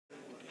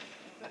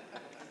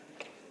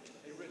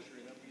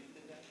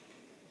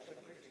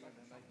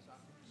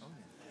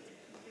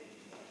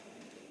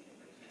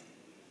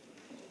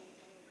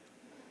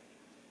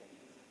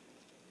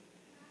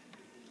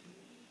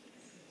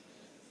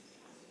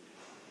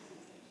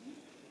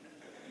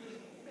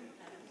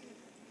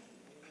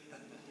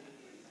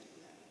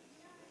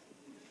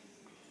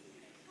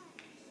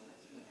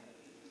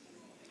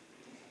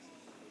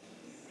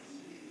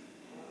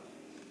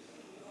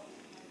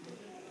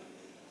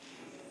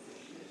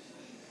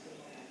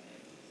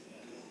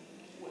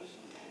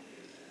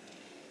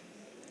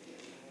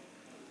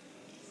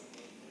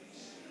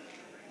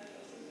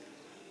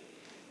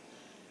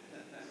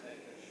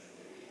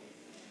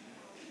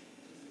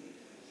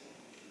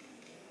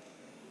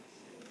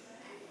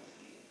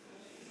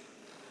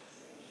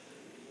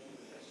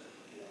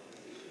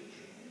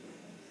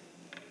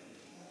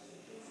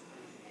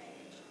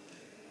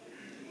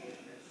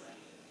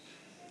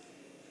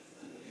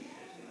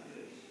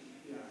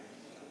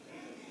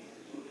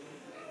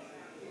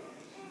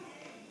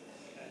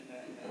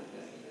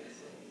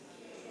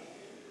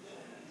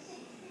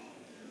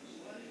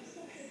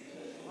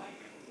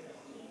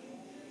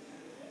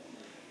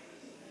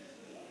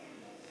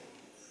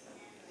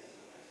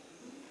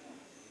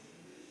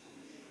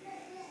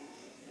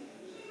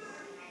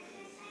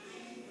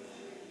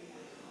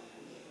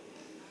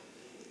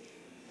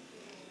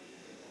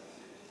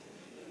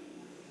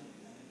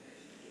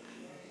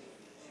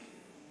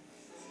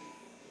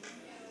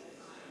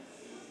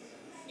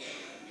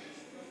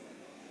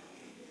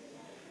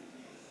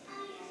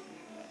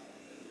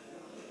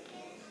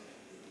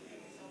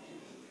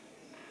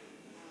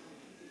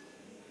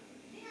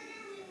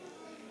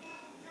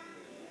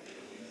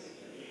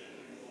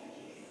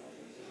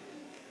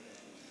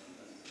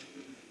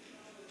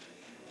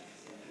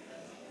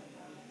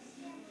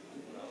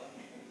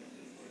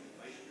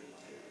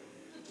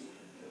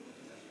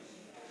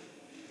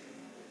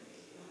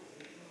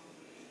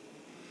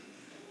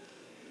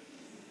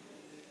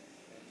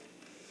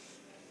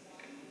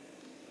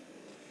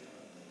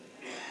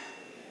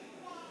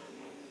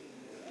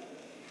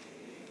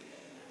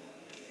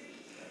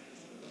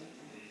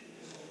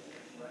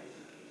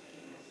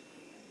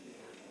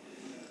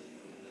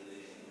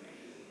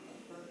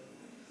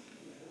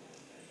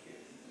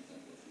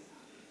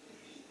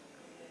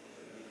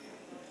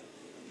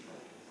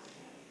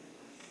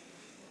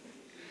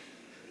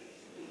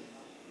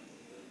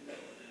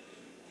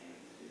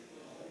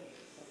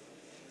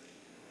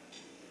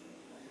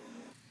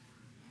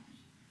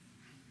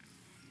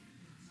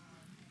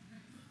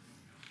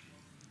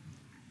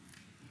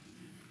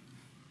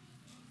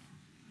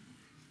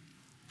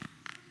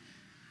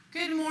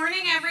Good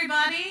morning,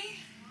 everybody.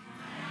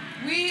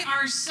 We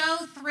are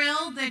so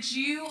thrilled that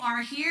you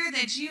are here,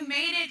 that you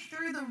made it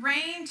through the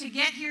rain to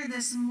get here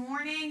this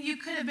morning. You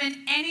could have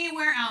been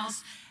anywhere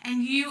else,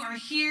 and you are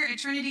here at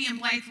Trinity in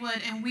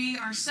Blythewood, and we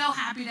are so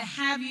happy to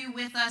have you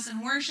with us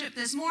in worship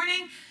this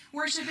morning,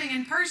 worshiping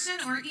in person,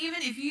 or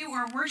even if you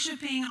are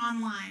worshiping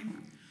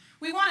online.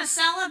 We want to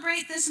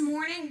celebrate this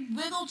morning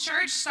Wiggle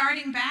Church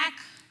starting back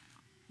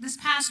this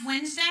past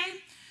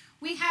Wednesday.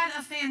 We had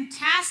a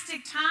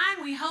fantastic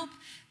time. We hope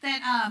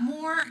that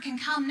more can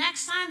come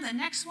next time. The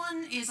next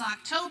one is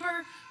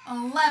October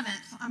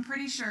 11th, I'm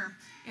pretty sure.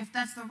 If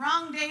that's the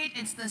wrong date,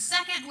 it's the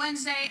second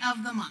Wednesday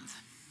of the month.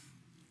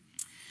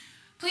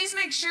 Please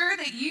make sure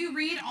that you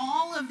read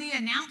all of the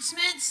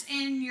announcements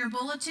in your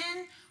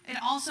bulletin. It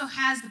also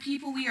has the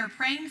people we are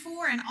praying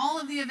for and all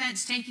of the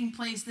events taking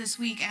place this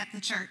week at the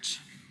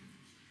church.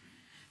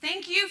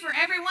 Thank you for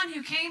everyone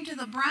who came to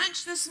the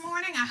brunch this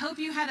morning. I hope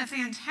you had a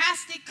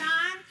fantastic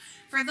time.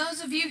 For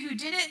those of you who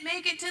didn't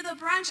make it to the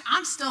brunch,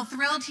 I'm still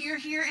thrilled you're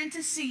here and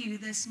to see you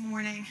this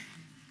morning.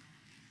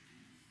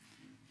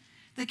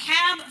 The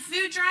CAB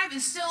food drive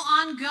is still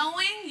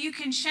ongoing. You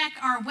can check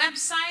our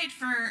website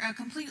for a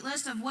complete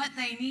list of what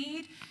they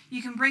need.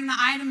 You can bring the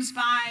items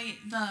by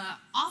the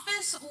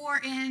office or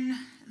in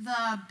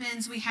the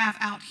bins we have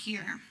out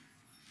here.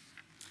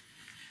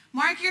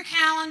 Mark your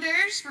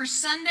calendars for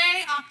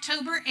Sunday,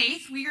 October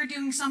 8th. We are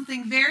doing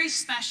something very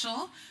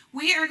special.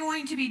 We are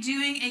going to be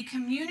doing a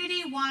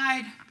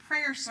community-wide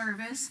prayer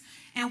service,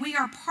 and we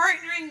are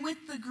partnering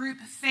with the group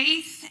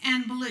Faith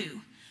and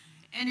Blue.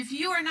 And if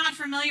you are not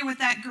familiar with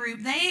that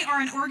group, they are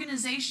an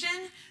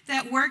organization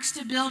that works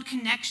to build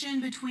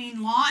connection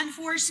between law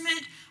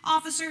enforcement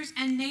officers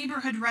and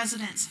neighborhood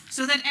residents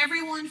so that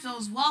everyone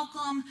feels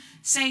welcome,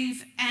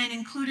 safe, and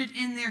included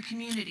in their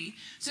community.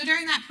 So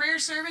during that prayer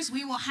service,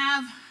 we will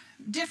have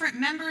different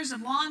members of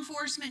law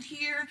enforcement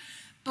here,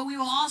 but we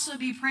will also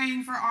be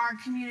praying for our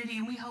community,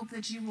 and we hope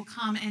that you will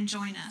come and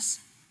join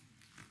us.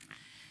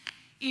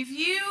 If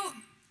you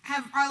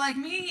are like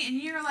me and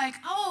you're like,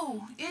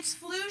 oh, it's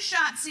flu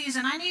shot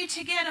season, I need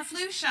to get a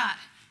flu shot,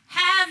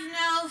 have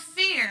no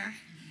fear.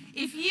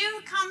 If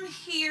you come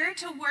here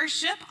to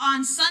worship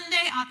on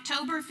Sunday,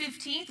 October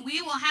 15th,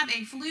 we will have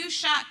a flu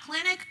shot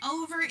clinic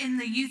over in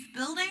the youth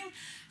building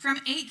from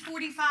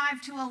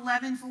 8:45 to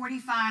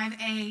 11:45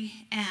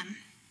 a.m.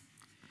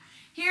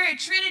 Here at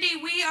Trinity,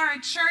 we are a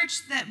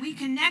church that we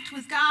connect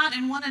with God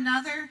and one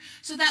another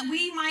so that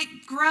we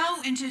might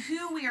grow into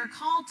who we are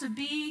called to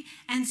be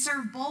and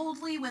serve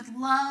boldly with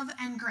love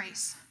and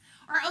grace.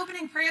 Our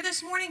opening prayer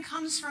this morning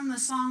comes from the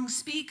song,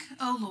 Speak,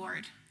 O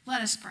Lord. Let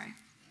us pray.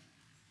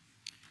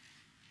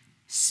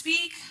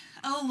 Speak,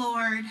 O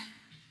Lord,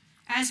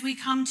 as we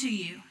come to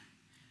you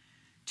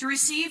to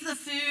receive the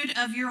food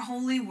of your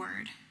holy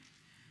word.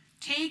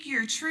 Take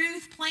your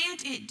truth,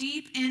 plant it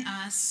deep in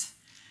us,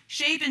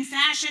 shape and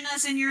fashion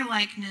us in your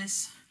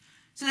likeness,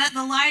 so that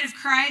the light of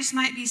Christ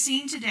might be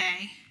seen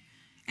today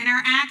in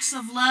our acts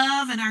of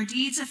love and our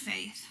deeds of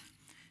faith.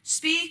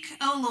 Speak,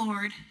 O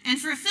Lord, and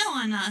fulfill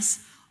in us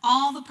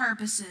all the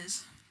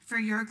purposes for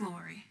your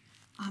glory.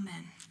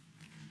 Amen.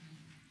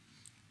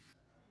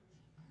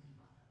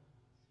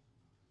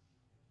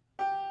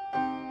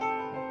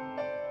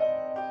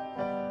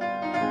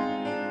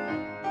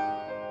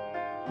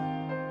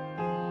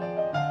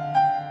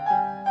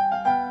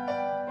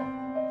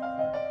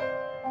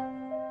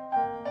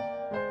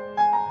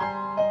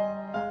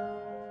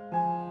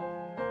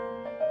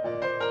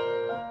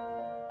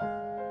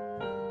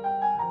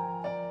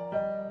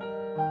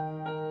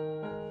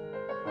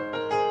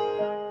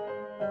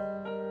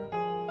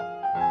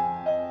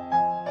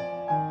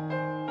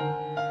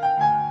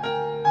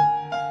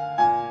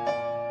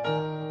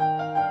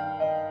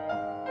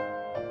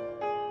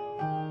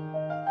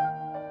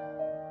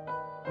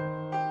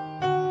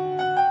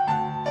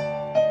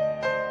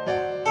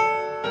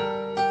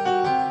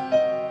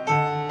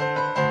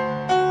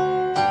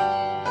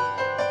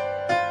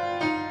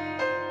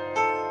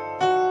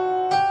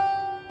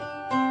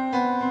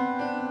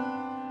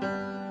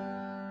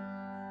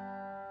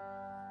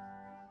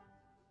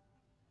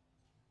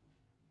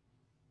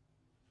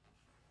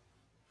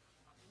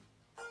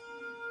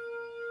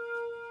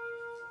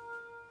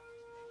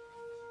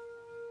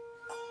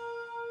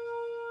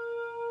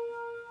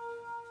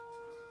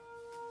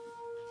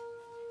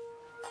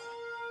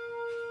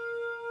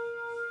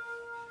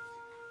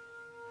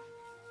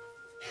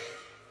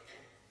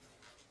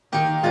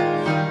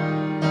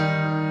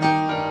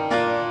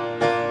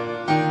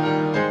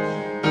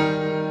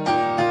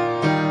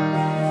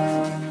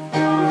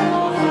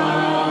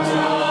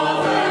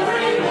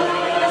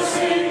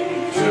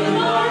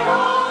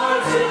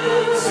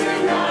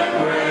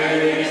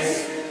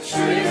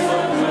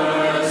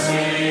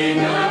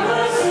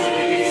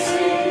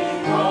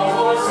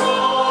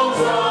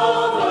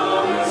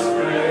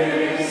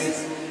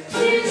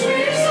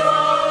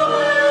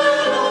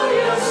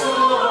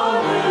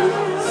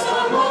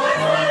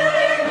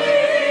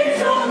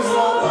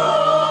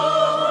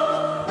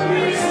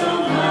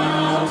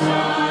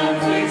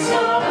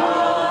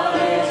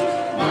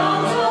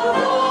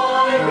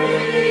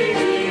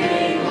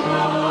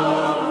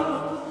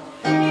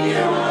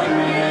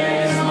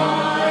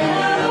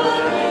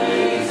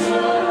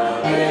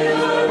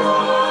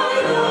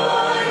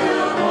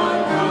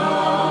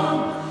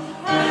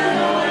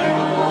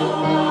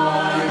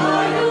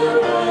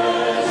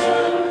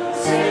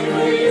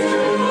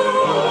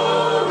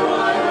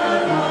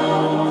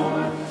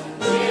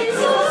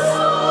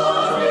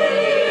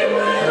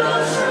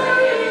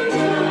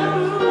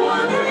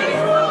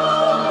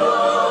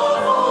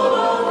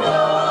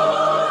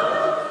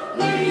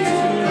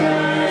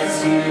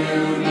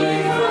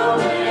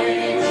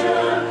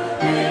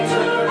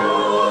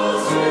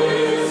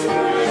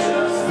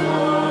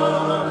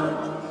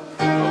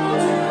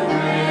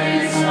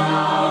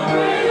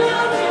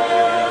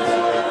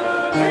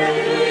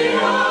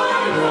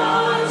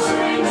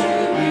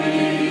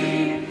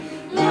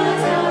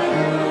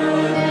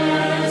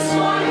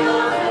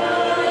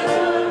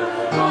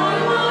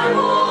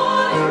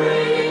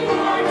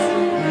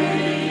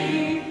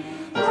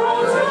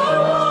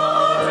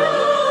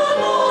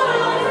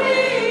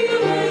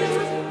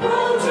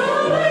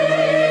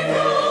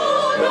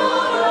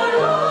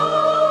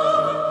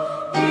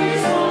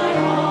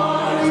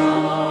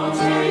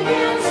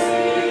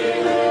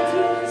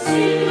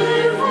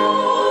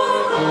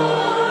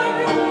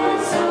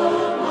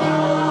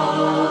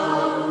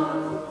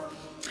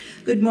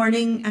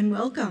 morning and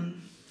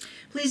welcome.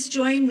 Please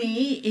join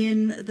me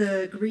in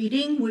the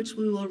greeting, which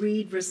we will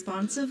read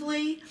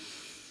responsively.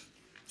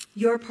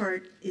 Your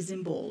part is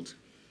in bold.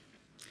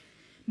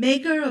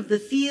 Maker of the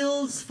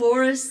fields,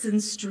 forests,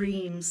 and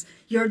streams,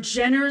 your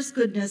generous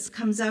goodness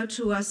comes out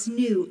to us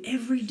new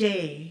every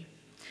day.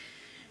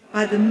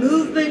 By the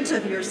movement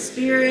of your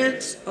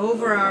Spirit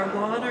over our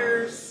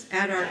waters,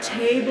 at our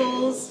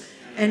tables,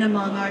 and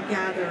among our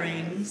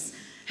gatherings,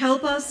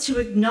 help us to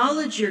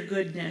acknowledge your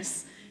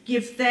goodness,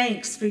 give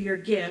thanks for your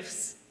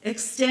gifts,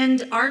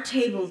 extend our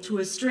table to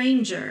a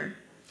stranger,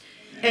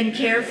 and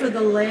care for the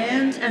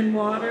land and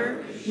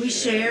water we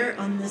share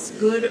on this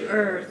good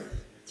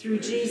earth through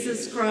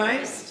Jesus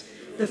Christ,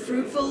 the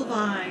fruitful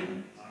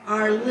vine,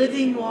 our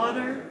living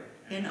water,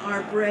 and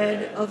our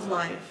bread of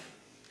life.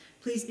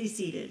 Please be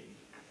seated.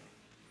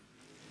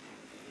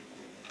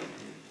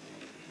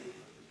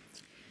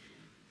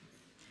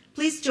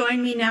 Please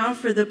join me now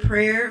for the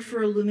prayer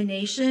for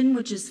illumination,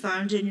 which is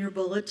found in your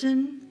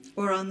bulletin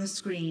or on the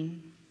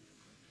screen.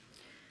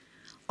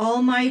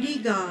 Almighty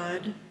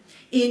God,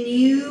 in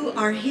you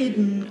are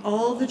hidden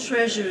all the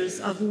treasures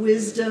of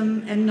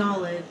wisdom and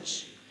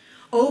knowledge.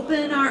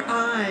 Open our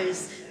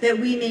eyes that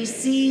we may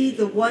see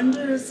the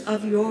wonders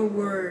of your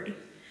word,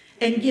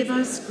 and give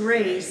us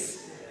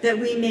grace that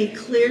we may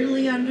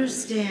clearly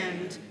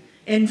understand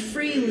and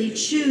freely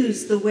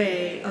choose the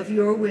way of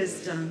your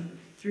wisdom.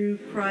 Through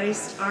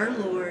Christ our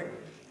Lord.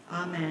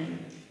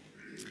 Amen.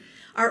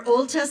 Our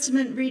Old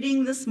Testament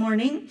reading this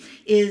morning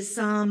is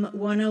Psalm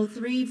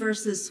 103,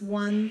 verses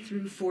 1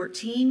 through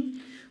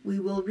 14. We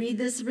will read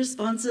this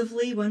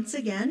responsively once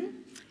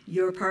again.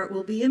 Your part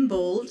will be in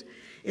bold.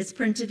 It's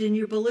printed in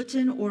your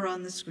bulletin or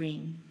on the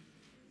screen.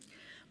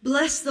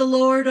 Bless the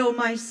Lord, O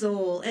my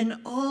soul, and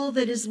all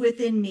that is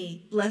within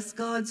me. Bless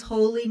God's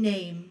holy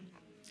name.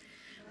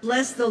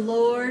 Bless the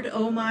Lord,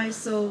 O my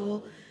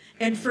soul,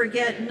 and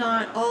forget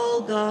not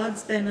all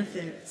God's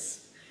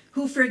benefits,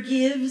 who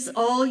forgives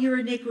all your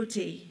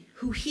iniquity,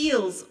 who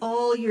heals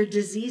all your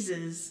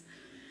diseases,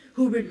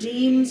 who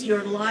redeems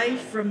your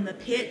life from the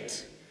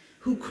pit,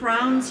 who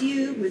crowns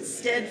you with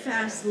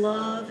steadfast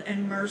love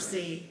and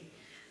mercy,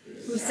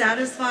 who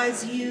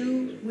satisfies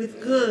you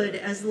with good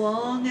as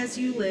long as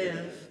you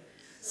live,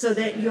 so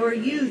that your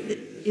youth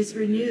is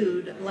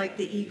renewed like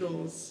the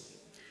eagles.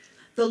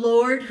 The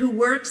Lord, who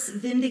works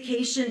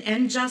vindication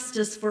and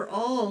justice for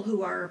all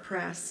who are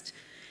oppressed,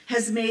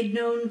 has made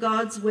known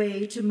God's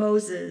way to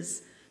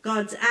Moses,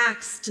 God's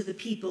acts to the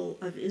people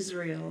of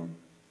Israel.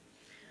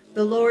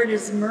 The Lord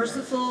is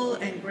merciful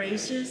and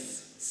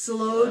gracious,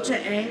 slow to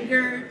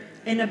anger,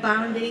 and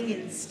abounding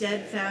in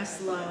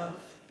steadfast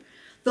love.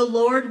 The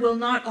Lord will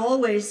not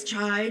always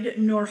chide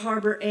nor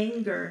harbor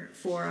anger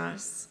for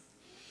us.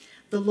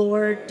 The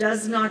Lord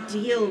does not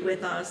deal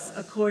with us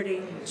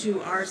according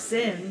to our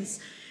sins,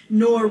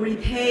 nor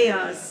repay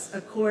us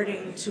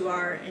according to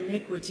our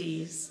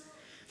iniquities.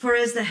 For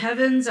as the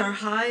heavens are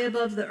high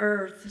above the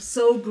earth,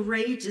 so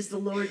great is the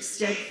Lord's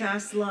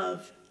steadfast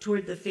love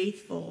toward the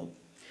faithful.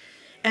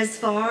 As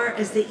far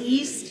as the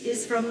east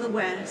is from the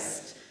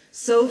west,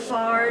 so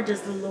far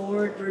does the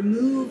Lord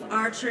remove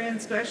our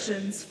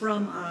transgressions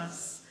from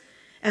us.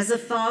 As a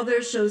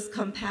father shows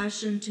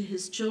compassion to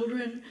his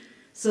children,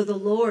 so the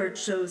Lord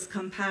shows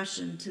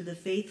compassion to the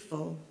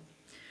faithful.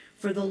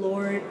 For the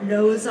Lord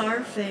knows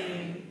our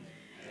fame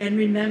and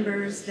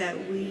remembers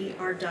that we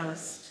are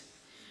dust.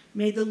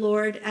 May the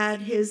Lord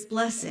add his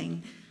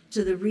blessing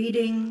to the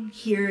reading,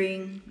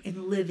 hearing,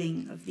 and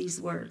living of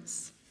these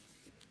words.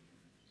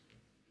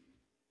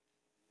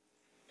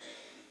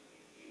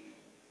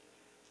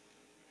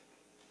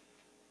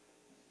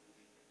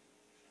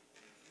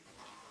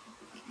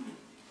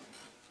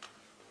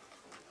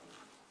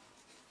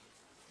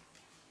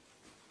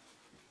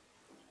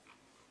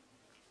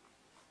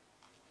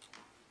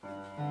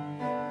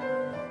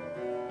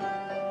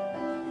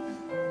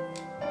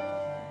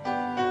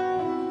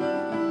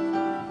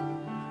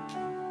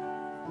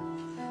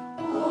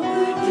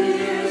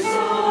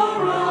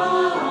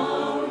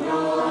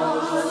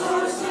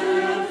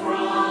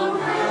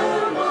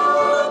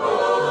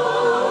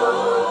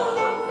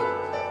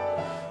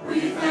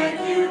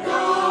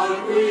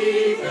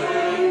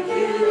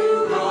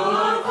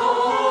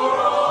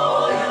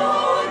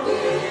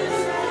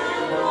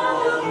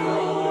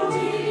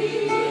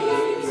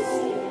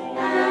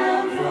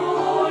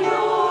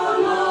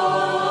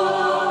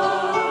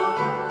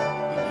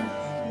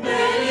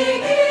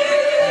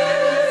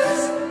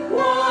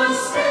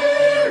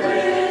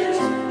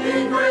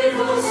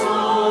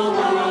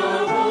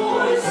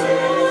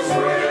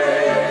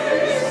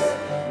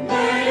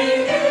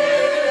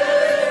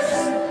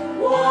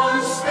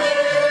 One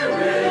Spirit.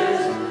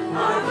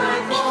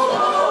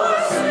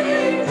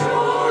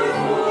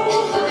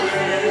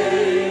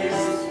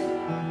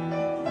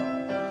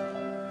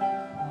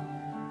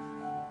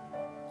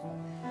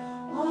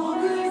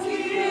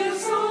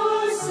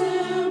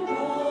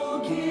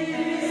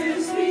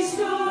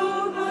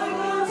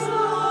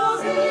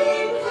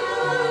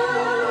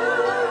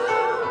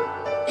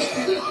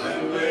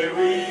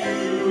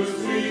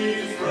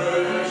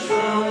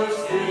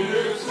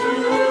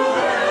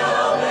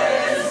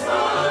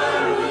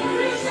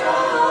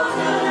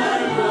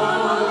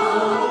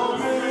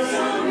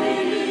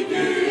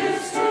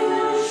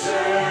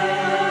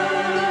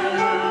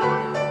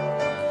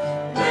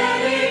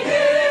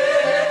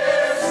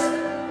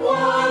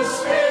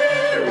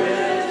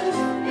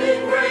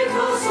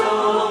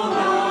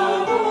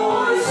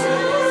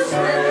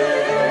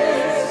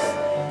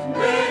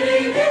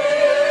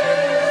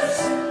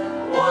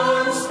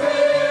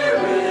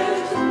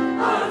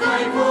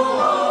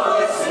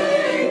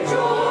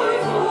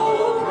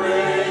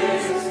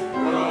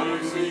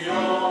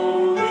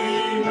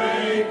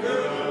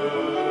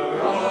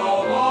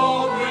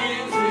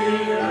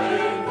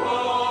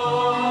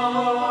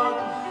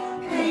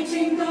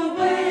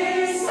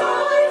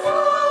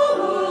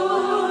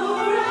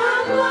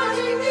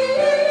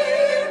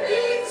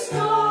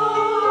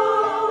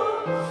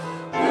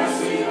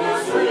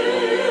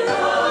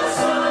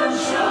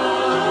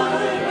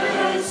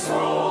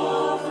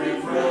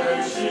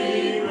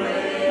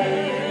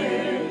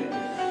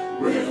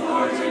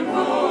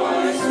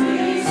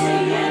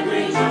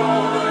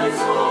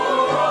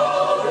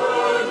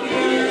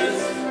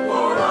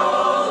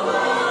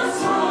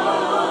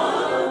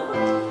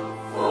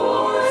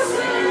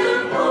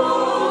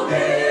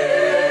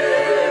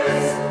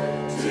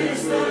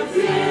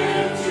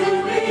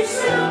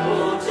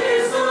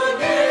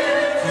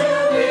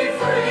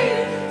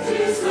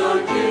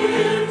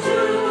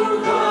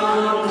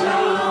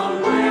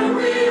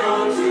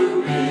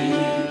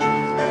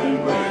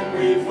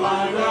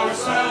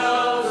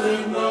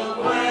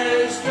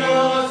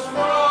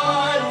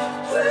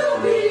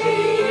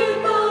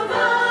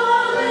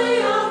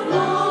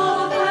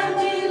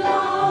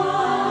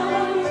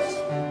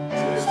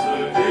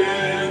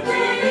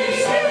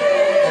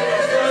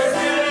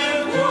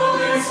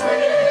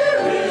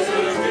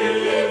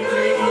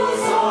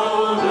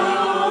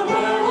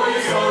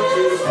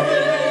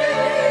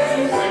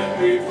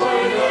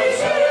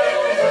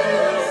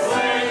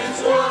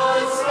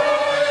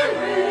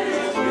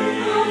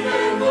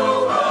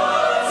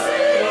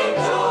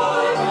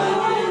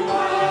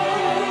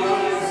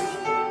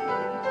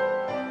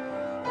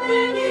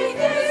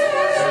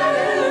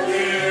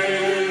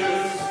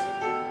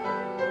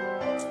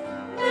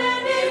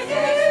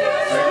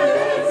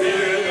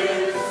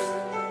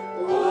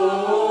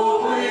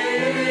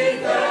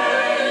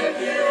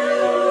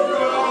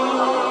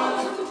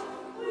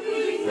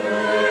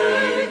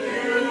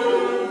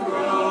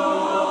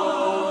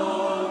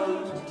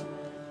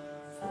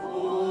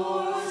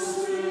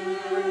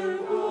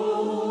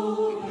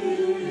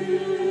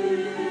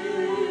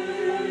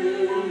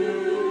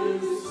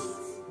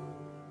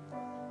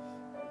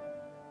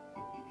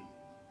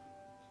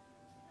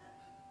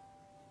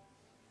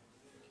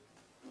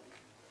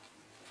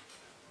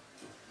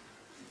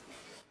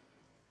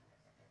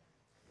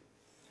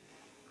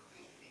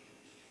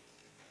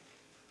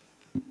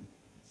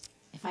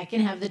 I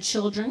can have the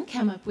children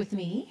come up with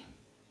me.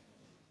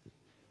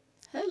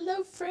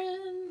 Hello,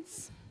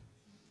 friends.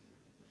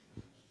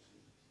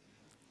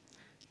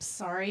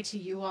 Sorry to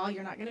you all,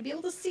 you're not going to be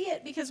able to see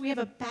it because we have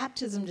a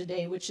baptism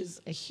today, which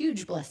is a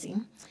huge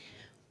blessing.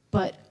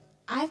 But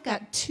I've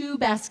got 2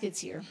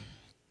 baskets here,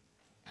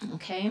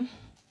 okay?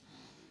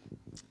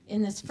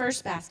 In this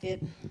first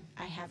basket,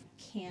 I have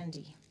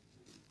candy.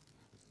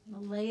 I'm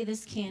going to lay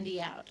this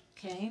candy out,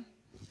 okay?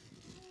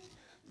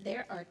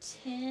 There are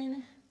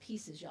 10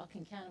 pieces. Y'all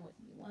can count them with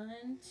me.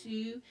 1,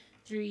 2,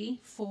 3,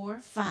 4,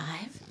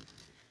 5,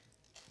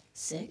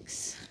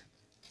 6,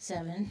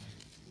 7,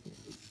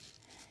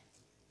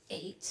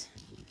 8,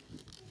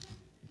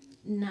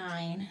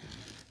 9,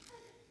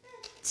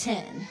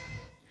 10.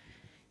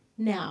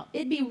 Now,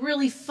 it'd be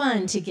really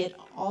fun to get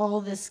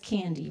all this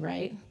candy,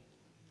 right?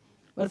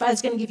 What if I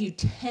was going to give you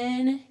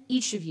 10,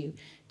 each of you,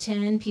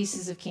 10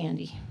 pieces of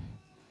candy?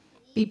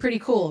 Be pretty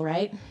cool,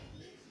 right?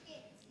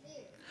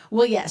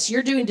 Well, yes,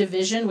 you're doing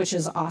division, which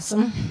is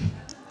awesome.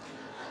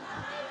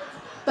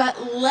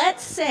 But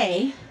let's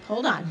say,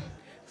 hold on,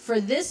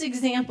 for this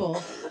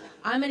example,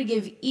 I'm going to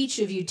give each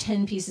of you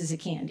 10 pieces of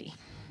candy.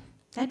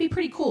 That'd be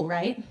pretty cool,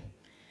 right?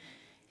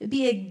 It'd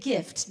be a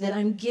gift that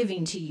I'm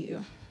giving to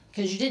you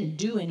because you didn't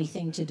do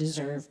anything to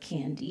deserve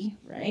candy,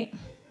 right?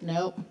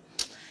 Nope.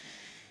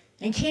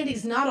 And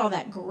candy's not all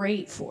that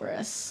great for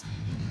us.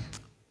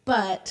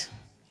 But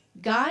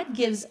God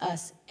gives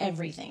us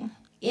everything.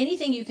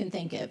 Anything you can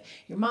think of.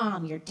 Your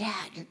mom, your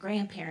dad, your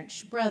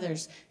grandparents, your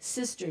brothers,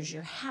 sisters,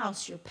 your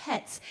house, your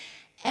pets.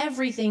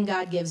 Everything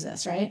God gives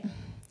us, right?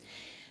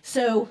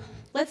 So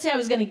let's say I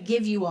was going to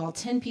give you all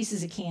 10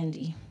 pieces of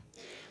candy.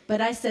 But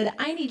I said,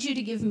 I need you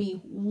to give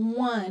me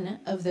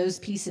 1 of those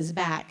pieces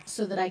back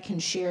so that I can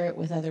share it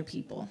with other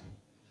people.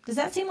 Does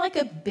that seem like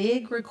a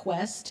big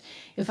request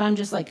if I'm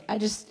just like, I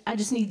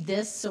just need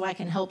this so I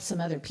can help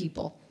some other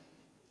people?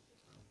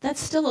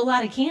 That's still a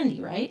lot of candy,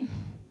 right?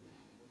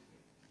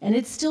 And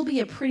it'd still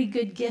be a pretty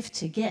good gift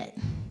to get.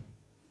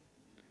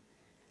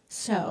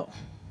 So,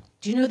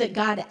 do you know that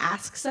God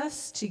asks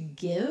us to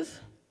give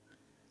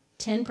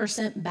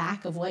 10%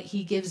 back of what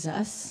he gives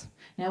us?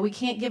 Now, we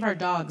can't give our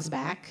dogs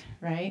back,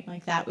 right?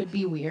 Like, that would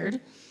be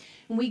weird.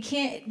 And we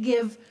can't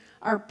give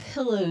our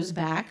pillows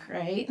back,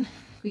 right?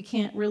 We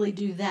can't really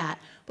do that.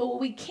 But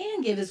what we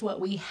can give is what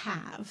we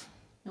have.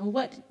 And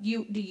what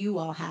do you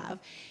all have?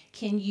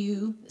 Can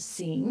you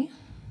sing?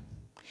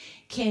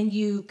 Can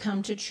you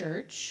come to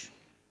church?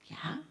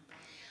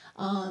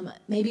 Yeah.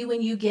 Maybe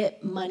when you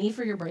get money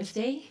for your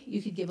birthday,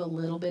 you could give a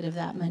little bit of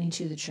that money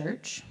to the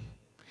church.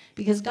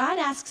 Because God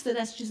asks that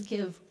us just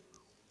give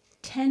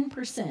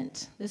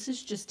 10%. This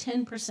is just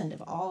 10%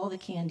 of all the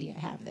candy I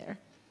have there,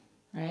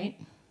 right?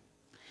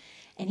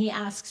 And he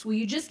asks, will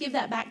you just give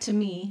that back to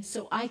me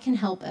so I can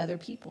help other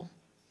people?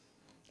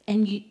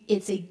 And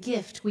it's a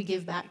gift we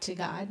give back to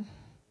God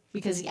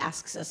because he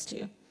asks us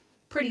to.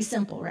 Pretty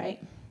simple,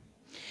 right?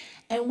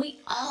 And we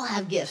all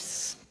have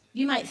gifts.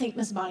 You might think,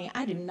 Miss Bonnie,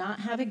 I do not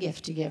have a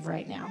gift to give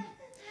right now.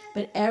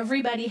 But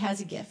everybody has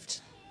a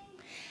gift.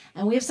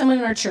 And we have someone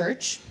in our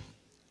church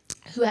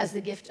who has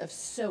the gift of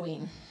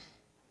sewing.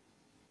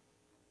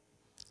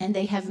 And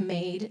they have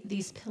made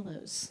these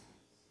pillows.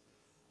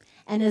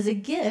 And as a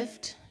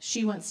gift,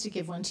 she wants to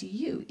give one to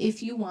you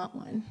if you want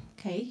one,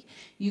 okay?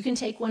 You can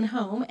take one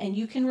home and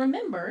you can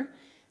remember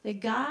that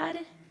God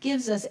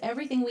gives us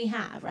everything we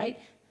have, right?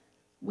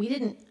 We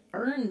didn't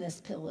earn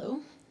this pillow,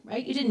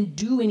 right? You didn't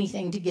do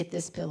anything to get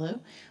this pillow,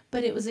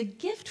 but it was a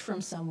gift from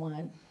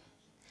someone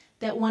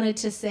that wanted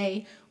to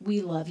say,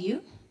 we love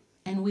you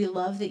and we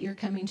love that you're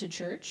coming to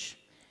church.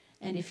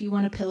 And if you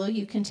want a pillow,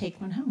 you can take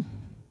one home,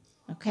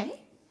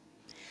 okay?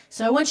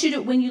 So I want you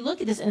to, when you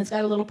look at this, and it's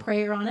got a little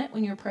prayer on it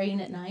when you're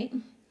praying at night,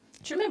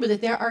 to remember that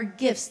there are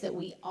gifts that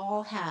we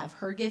all have.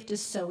 Her gift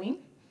is sewing.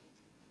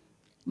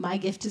 My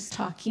gift is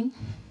talking.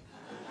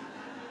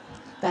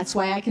 That's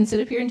why I can sit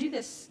up here and do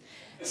this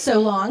so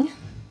long.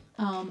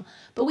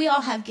 But we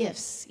all have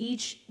gifts.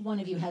 Each one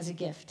of you has a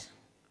gift.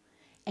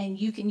 And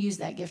you can use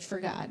that gift for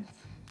God.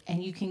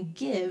 And you can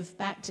give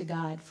back to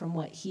God from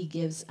what he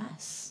gives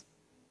us.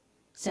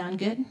 Sound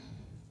good?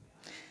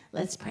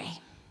 Let's pray.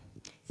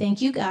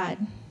 Thank you, God,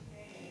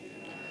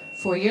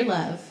 for your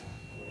love.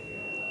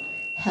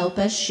 Help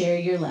us share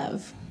your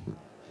love.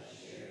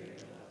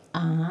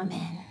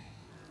 Amen.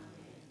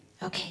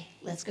 Okay,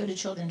 let's go to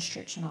Children's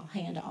Church and I'll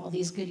hand all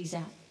these goodies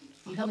out.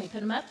 You help me put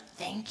them up?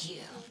 Thank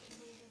you.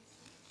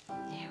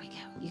 There we go.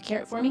 You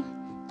carry it for me?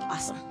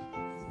 Awesome.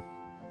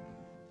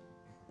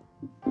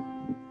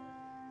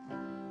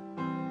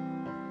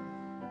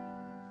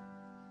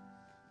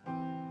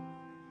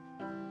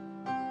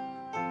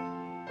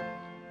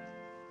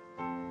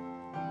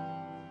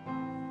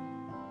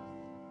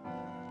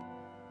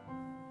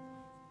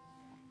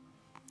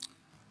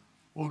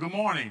 Well, good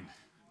morning.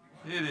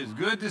 It is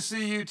good to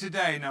see you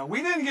today. Now,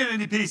 we didn't get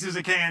any pieces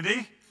of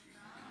candy.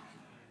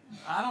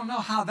 I don't know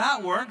how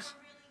that works.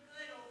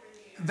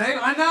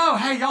 I know.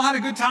 Hey, y'all had a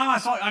good time.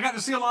 I got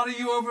to see a lot of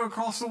you over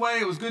across the way.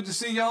 It was good to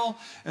see y'all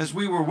as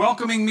we were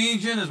welcoming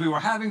Mejan, as we were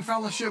having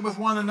fellowship with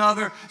one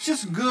another. It's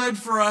just good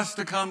for us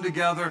to come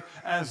together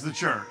as the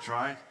church,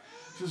 right?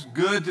 It's just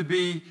good to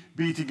be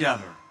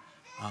together.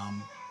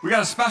 We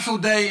got a special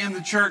day in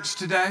the church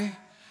today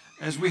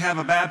as we have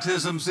a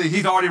baptism. See,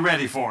 he's already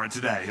ready for it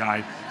today,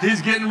 right?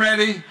 He's getting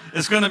ready.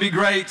 It's going to be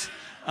great.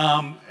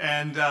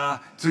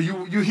 So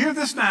you hear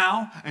this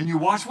now, and you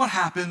watch what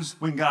happens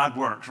when God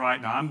works,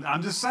 right? Now,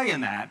 I'm just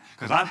saying that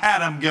because I've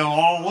had him go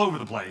all over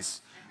the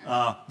place.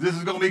 This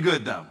is going to be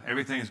good, though.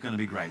 Everything is going to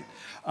be great.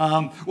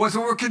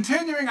 So we're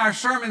continuing our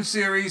sermon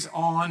series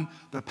on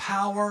the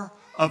power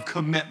of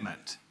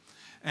commitment.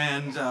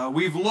 And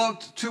we've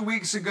looked 2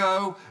 weeks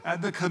ago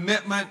at the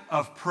commitment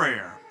of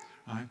prayer.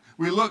 Right?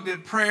 We looked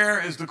at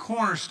prayer as the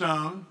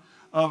cornerstone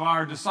of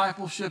our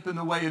discipleship in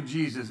the way of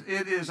Jesus.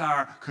 It is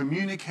our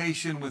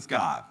communication with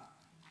God.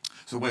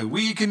 It's the way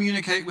we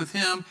communicate with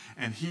him,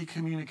 and he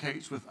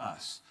communicates with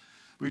us.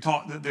 We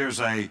talked that there's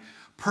a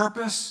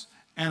purpose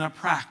and a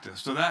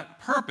practice. So that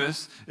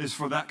purpose is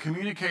for that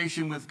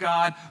communication with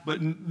God,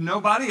 but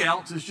nobody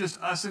else. It's just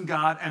us and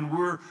God, and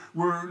we're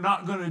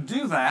not going to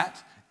do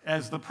that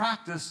as the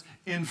practice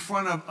in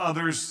front of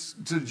others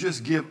to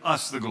just give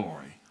us the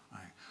glory.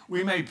 Right?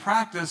 We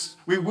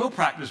will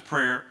practice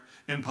prayer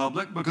in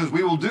public because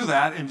we will do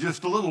that in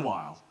just a little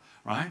while,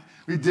 right?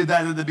 We did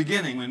that at the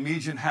beginning when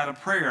Mejan had a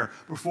prayer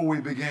before we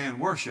began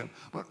worship.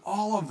 But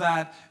all of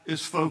that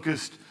is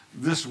focused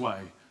this way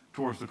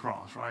towards the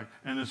cross, right?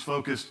 And it's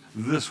focused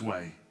this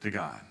way to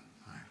God,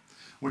 right?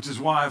 Which is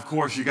why, of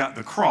course, you got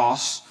the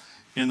cross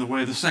in the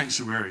way the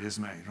sanctuary is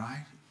made,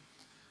 right?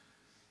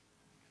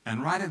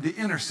 And right at the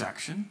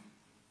intersection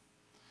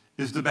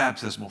is the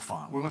baptismal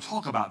font. We're going to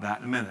talk about that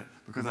in a minute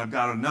because I've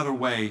got another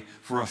way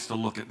for us to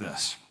look at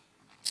this.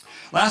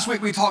 Last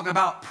week we talked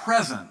about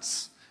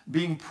presence,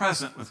 being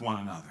present with one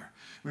another.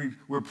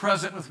 We're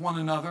present with one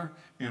another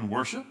in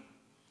worship.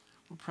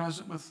 We're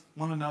present with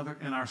one another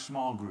in our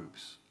small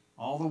groups.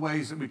 All the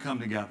ways that we come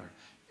together,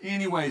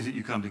 any ways that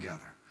you come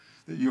together,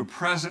 that you're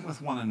present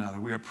with one another.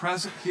 We are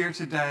present here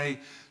today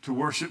to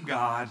worship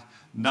God,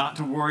 not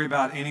to worry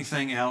about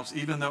anything else,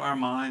 even though our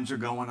minds are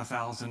going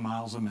 1,000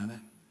 miles a minute.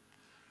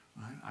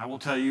 Right? I will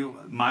tell you,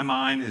 my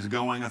mind is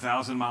going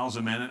 1,000 miles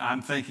a minute.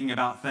 I'm thinking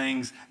about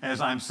things as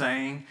I'm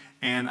saying,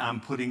 and I'm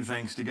putting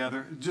things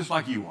together, just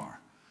like you are.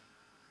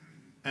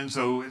 And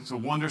so it's a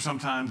wonder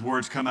sometimes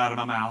words come out of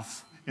my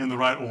mouth in the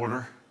right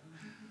order,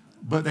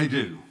 but they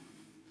do,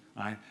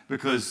 right?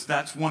 Because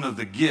that's one of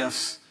the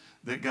gifts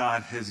that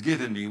God has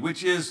given me,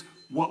 which is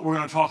what we're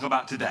going to talk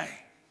about today,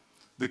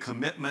 the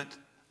commitment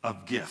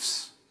of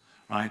gifts,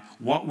 right?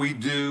 What we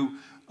do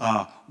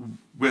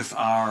with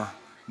our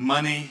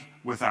money,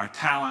 with our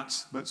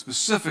talents, but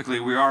specifically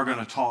we are going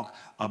to talk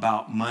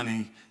about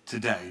money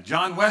today.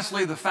 John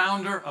Wesley, the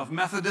founder of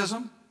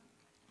Methodism,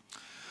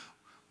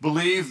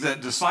 believed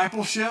that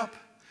discipleship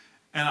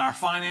and our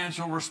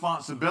financial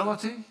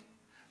responsibility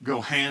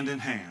go hand in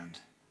hand.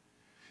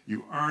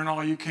 You earn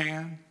all you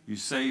can, you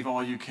save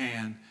all you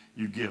can,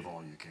 you give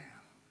all you can.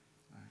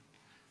 Right?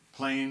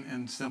 Plain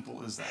and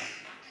simple as that.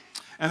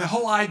 And the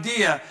whole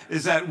idea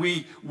is that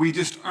we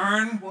just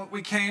earn what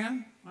we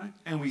can, right?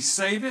 And we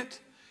save it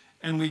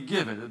and we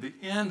give it. At the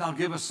end, I'll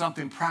give us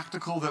something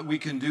practical that we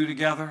can do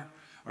together,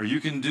 or you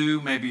can do,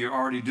 maybe you're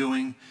already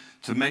doing,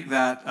 to make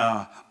that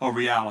a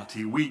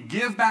reality. We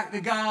give back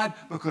to God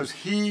because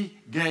he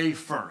gave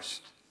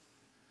first.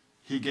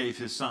 He gave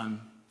his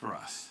son for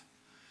us.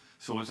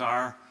 So it's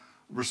our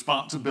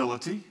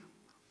responsibility.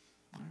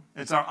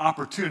 It's our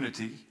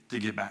opportunity to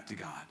give back to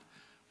God.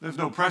 There's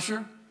no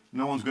pressure.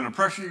 No one's going to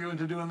pressure you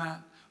into doing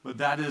that. But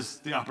that is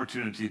the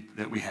opportunity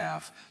that we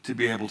have to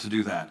be able to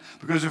do that.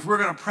 Because if we're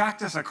going to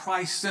practice a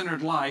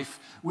Christ-centered life,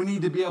 we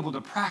need to be able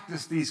to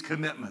practice these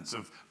commitments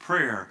of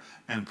prayer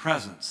and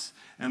presence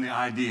and the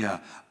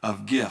idea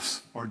of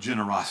gifts or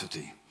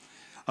generosity.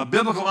 A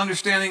biblical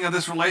understanding of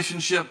this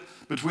relationship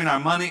between our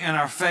money and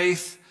our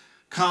faith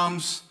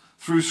comes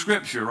through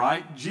Scripture,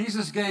 right?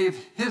 Jesus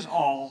gave his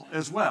all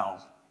as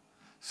well.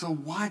 So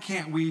why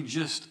can't we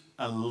just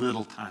a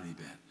little tiny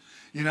bit?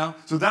 You know,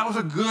 so that was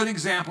a good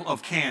example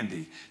of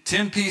candy.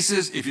 10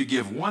 pieces if you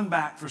give one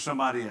back for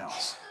somebody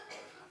else.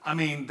 I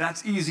mean,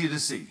 that's easy to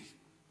see.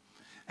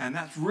 And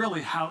that's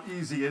really how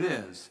easy it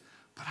is.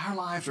 But our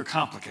lives are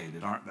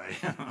complicated, aren't they?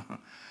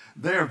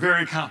 They are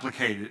very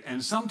complicated.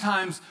 And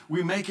sometimes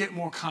we make it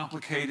more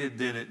complicated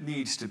than it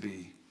needs to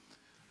be.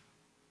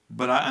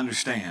 But I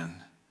understand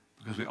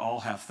because we all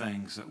have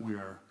things that we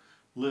are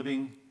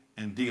living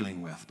and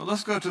dealing with. But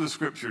let's go to the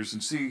Scriptures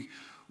and see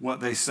what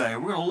they say.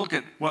 We're going to look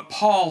at what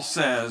Paul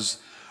says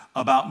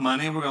about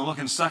money. We're going to look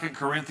in 2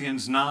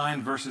 Corinthians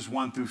 9, verses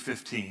 1 through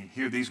 15.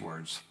 Hear these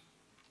words.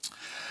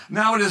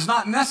 Now it is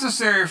not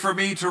necessary for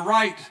me to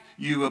write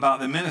you about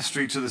the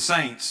ministry to the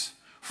saints,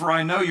 for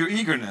I know your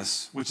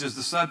eagerness, which is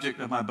the subject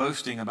of my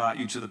boasting about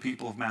you to the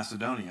people of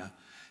Macedonia,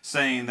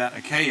 saying that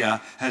Achaia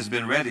has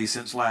been ready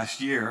since last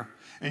year,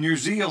 and your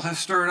zeal has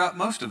stirred up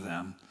most of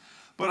them.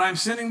 But I'm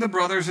sending the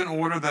brothers in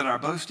order that our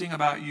boasting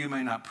about you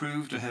may not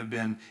prove to have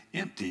been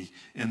empty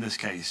in this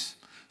case,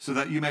 so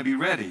that you may be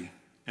ready,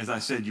 as I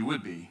said you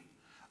would be.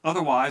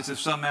 Otherwise, if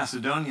some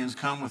Macedonians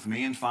come with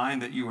me and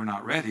find that you are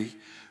not ready,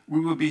 we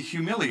will be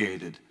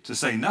humiliated, to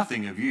say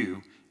nothing of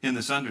you, in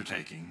this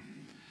undertaking.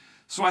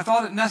 So I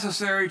thought it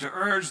necessary to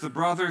urge the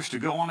brothers to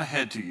go on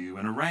ahead to you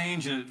and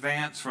arrange in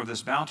advance for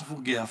this bountiful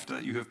gift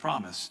that you have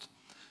promised,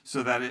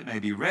 so that it may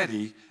be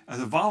ready as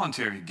a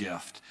voluntary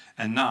gift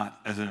and not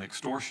as an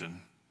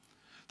extortion.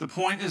 The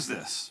point is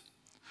this: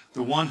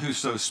 the one who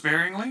sows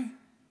sparingly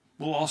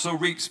will also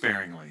reap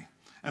sparingly,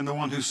 and the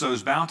one who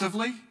sows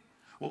bountifully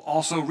will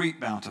also reap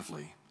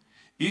bountifully.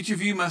 Each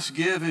of you must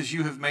give as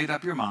you have made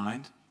up your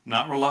mind,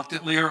 not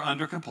reluctantly or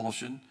under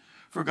compulsion,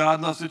 for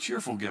God loves a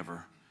cheerful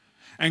giver.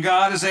 And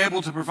God is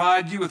able to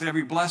provide you with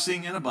every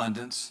blessing in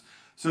abundance,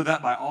 so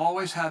that by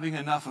always having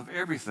enough of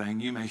everything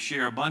you may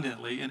share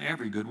abundantly in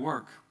every good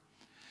work.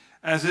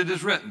 As it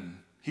is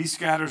written, he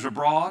scatters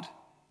abroad,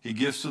 he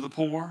gives to the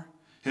poor,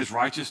 his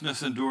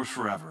righteousness endures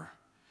forever.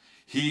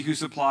 He who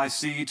supplies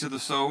seed to the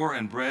sower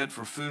and bread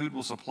for food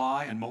will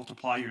supply and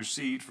multiply your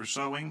seed for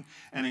sowing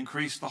and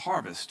increase the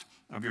harvest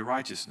of your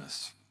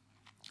righteousness.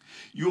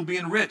 You will be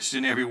enriched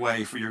in every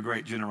way for your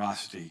great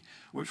generosity,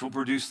 which will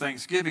produce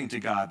thanksgiving to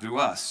God through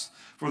us.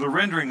 For the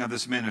rendering of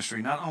this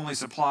ministry not only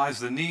supplies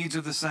the needs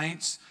of the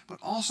saints, but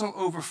also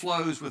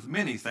overflows with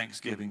many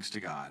thanksgivings to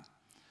God.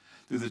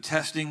 Through the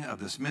testing of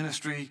this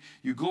ministry,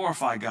 you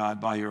glorify God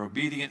by your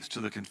obedience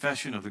to the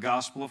confession of the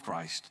gospel of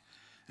Christ,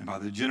 and by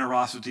the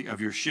generosity of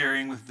your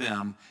sharing with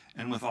them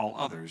and with all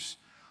others,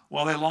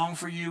 while they long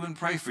for you and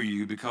pray for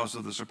you because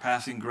of the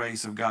surpassing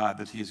grace of God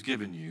that he has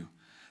given you.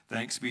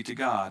 Thanks be to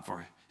God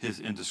for his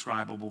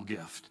indescribable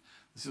gift.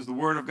 This is the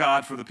word of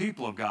God for the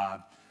people of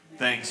God.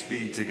 Thanks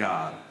be to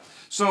God.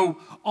 So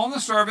on the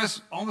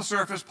surface,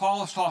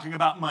 Paul is talking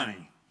about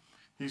money.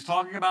 He's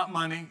talking about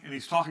money, and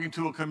he's talking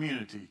to a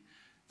community,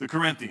 the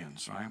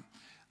Corinthians, right?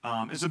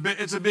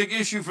 It's a big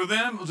issue for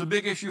them. It was a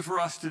big issue for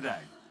us today.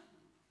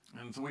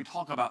 And so we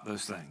talk about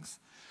those things.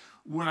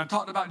 When I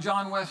talked about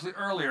John Wesley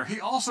earlier, he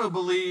also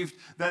believed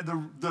that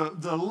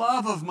the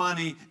love of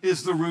money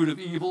is the root of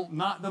evil,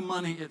 not the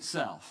money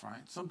itself,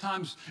 right?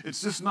 Sometimes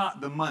it's just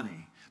not the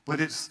money, but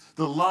it's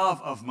the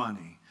love of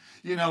money.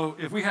 You know,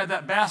 if we had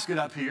that basket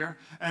up here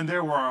and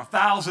there were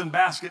 1,000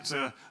 baskets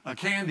of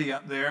candy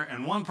up there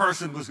and one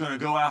person was going to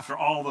go after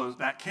all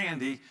that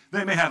candy,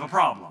 they may have a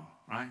problem,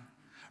 right?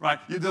 Right?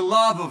 The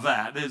love of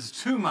that is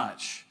too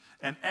much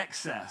and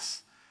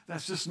excess.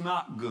 That's just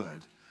not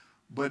good.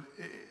 But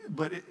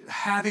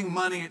having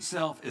money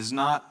itself is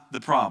not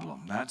the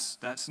problem.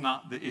 That's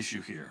not the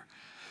issue here.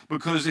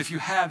 Because if you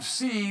have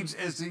seeds,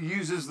 as he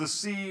uses the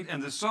seed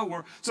and the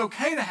sower, it's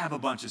okay to have a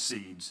bunch of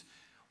seeds.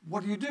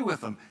 What do you do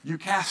with them? You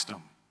cast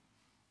them.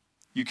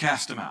 You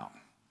cast them out.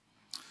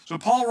 So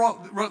Paul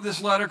wrote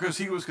this letter because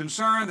he was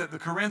concerned that the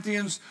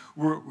Corinthians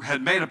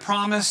had made a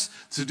promise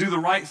to do the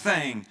right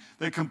thing.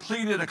 They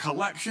completed a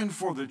collection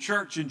for the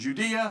church in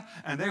Judea,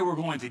 and they were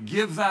going to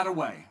give that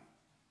away.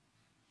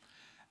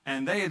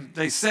 And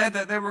they said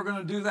that they were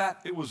going to do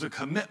that. It was a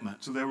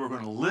commitment, so they were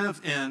going to live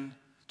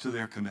into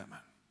their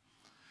commitment.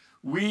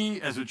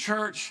 We, as a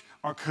church,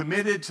 are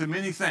committed to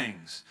many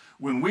things.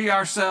 When we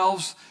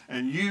ourselves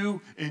and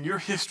you, in your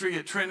history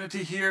at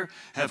Trinity here,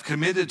 have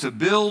committed to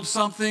build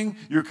something,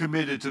 you're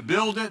committed to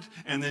build it,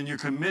 and then you're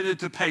committed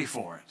to pay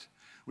for it.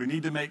 We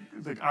need to make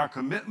our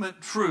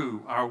commitment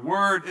true. Our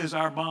word is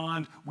our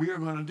bond. We are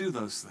going to do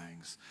those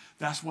things.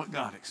 That's what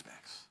God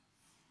expects.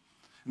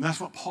 And that's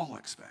what Paul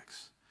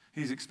expects.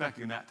 He's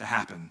expecting that to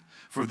happen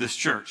for this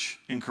church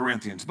in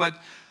Corinthians. But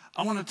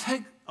I want to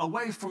take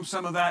away from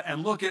some of that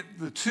and look at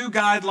the two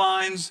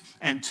guidelines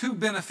and two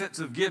benefits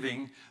of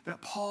giving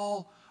that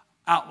Paul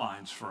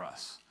outlines for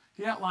us.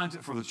 He outlines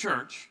it for the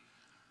church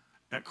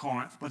at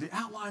Corinth, but he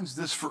outlines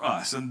this for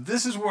us. And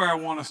this is where I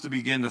want us to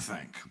begin to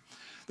think.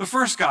 The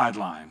first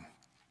guideline,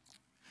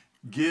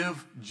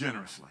 give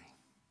generously.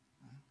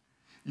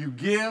 You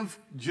give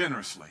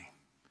generously.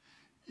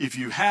 If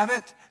you have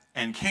it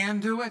and can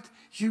do it,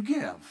 you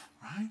give,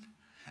 right?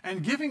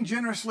 And giving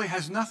generously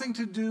has nothing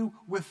to do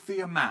with the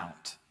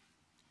amount,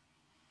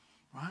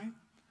 right?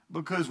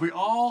 Because we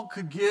all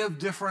could give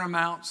different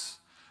amounts,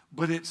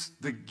 but it's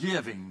the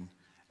giving,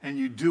 and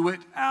you do it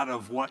out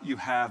of what you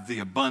have, the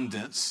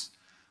abundance.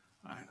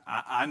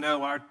 I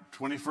know our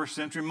 21st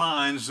century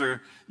minds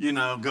are,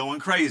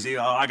 going crazy.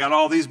 Oh, I got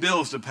all these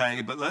bills to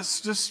pay, but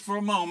let's just for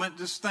a moment,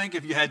 just think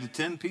if you had the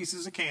 10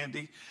 pieces of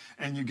candy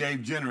and you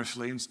gave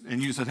generously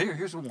and you said,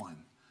 here's a one.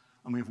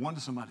 I'm going to give one to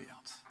somebody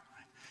else.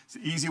 It's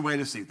an easy way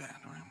to see that.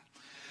 Right?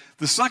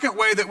 The second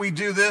way that we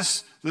do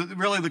this,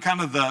 really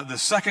the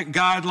second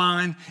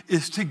guideline,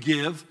 is to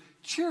give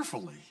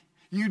cheerfully.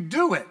 You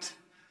do it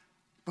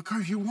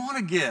because you want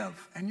to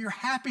give and you're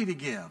happy to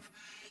give.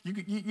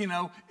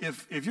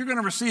 If you're going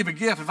to receive a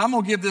gift, if I'm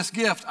going to give this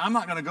gift, I'm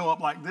not going to go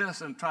up like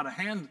this and try to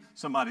hand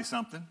somebody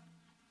something.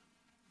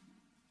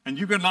 And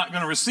you're not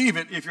going to receive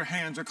it if your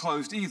hands are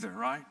closed either,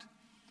 right?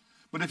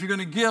 But if you're going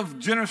to give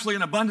generously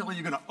and abundantly,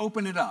 you're going to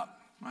open it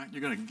up, right?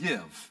 You're going to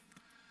give.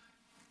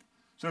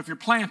 So if you're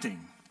planting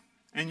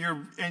and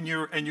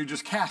you're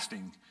just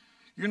casting,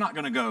 you're not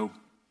going to go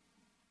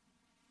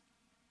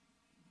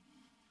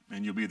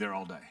and you'll be there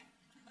all day.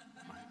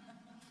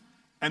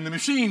 And the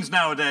machines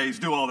nowadays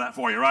do all that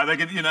for you, right? They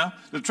can,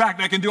 the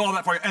tractor, they can do all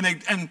that for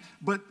you.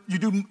 But you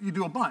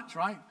do a bunch,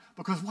 right?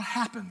 Because what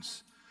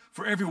happens?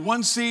 For every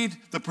one seed,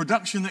 the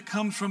production that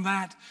comes from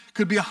that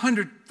could be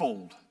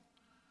 100-fold.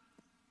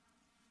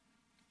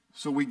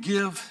 So we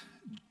give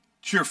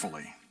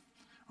cheerfully,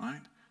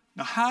 right?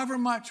 Now, however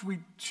much we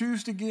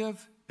choose to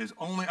give is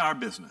only our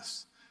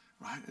business,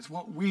 right? It's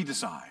what we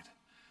decide.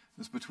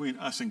 It's between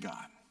us and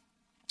God.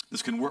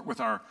 This can work with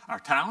our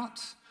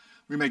talents.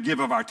 We may give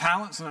of our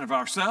talents and of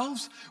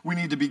ourselves. We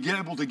need to be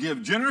able to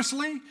give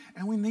generously,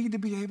 and we need to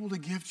be able to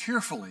give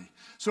cheerfully.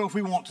 So if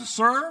we want to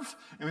serve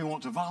and we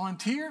want to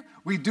volunteer,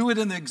 we do it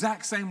in the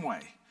exact same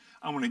way.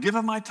 I'm going to give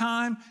of my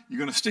time. You're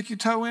going to stick your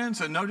toe in.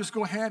 So no, just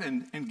go ahead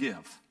and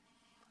give.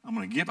 I'm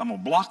going to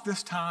block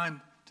this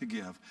time to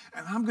give.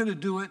 And I'm going to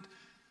do it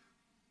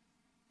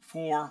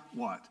for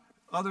what?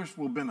 Others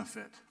will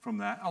benefit from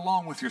that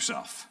along with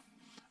yourself.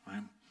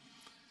 Right?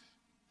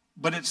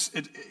 But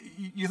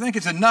you think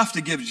it's enough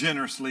to give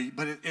generously,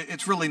 but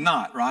it's really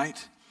not,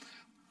 right?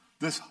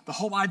 The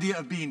whole idea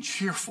of being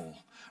cheerful,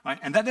 right?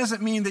 And that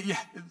doesn't mean that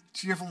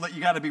cheerful that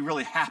you got to be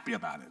really happy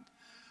about it.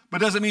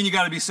 But it doesn't mean you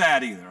got to be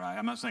sad either, right?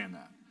 I'm not saying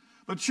that.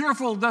 But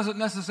cheerful doesn't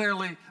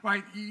necessarily,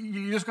 right?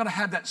 You just got to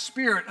have that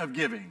spirit of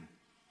giving.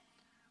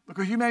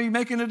 Because you may be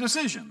making a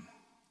decision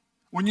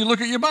when you look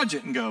at your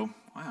budget and go,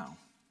 wow,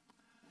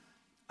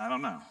 I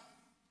don't know.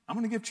 I'm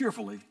going to give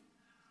cheerfully.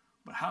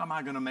 But how am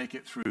I going to make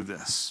it through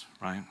this,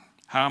 right?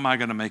 How am I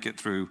going to make it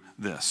through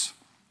this?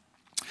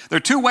 There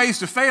are two ways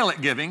to fail at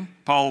giving,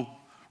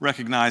 Paul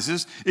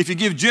recognizes. If you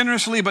give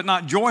generously but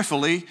not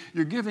joyfully,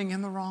 you're giving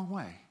in the wrong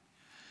way.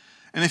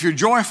 And if you're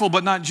joyful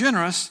but not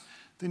generous,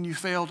 then you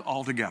failed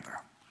altogether.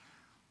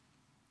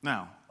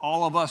 Now,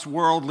 all of us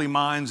worldly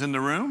minds in the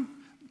room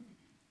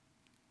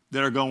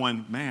that are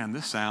going, man,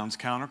 this sounds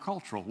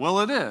countercultural. Well,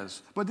 it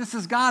is, but this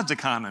is God's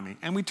economy.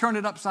 And we turn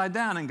it upside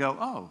down and go,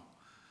 oh,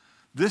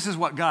 this is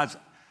what God's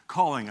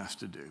calling us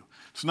to do.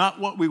 It's not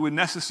what we would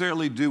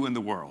necessarily do in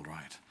the world,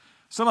 right?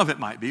 Some of it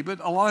might be, but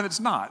a lot of it's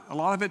not. A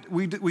lot of it,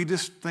 we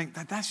just think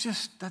that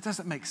that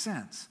doesn't make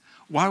sense.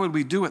 Why would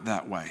we do it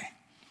that way?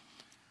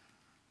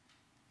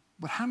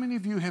 But how many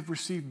of you have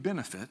received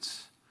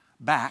benefits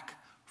back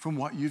from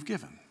what you've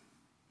given?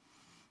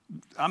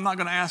 I'm not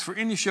going to ask for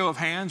any show of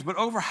hands, but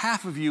over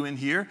half of you in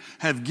here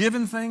have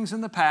given things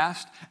in the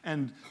past,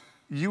 and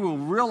you will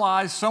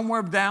realize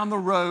somewhere down the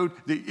road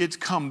that it's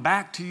come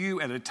back to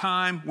you at a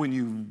time when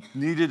you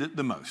needed it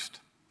the most,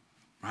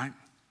 right?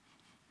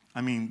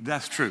 I mean,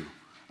 that's true.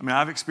 I mean,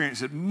 I've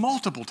experienced it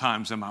multiple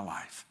times in my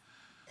life.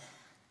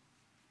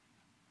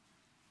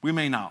 We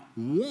may not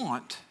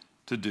want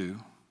to do,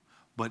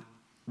 but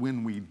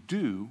when we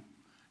do,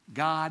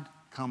 God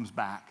comes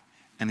back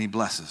and He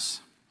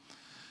blesses.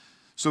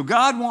 So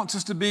God wants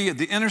us to be at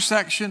the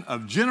intersection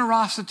of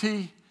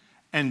generosity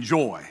and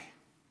joy.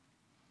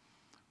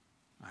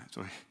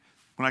 So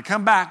when I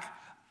come back,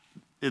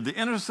 at the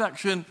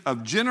intersection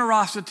of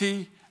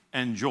generosity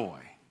and joy,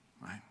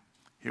 right?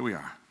 Here we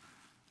are,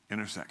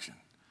 intersection,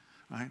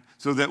 right?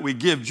 So that we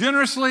give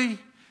generously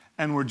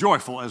and we're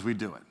joyful as we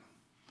do it.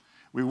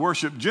 We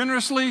worship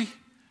generously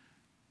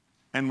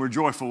and we're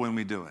joyful when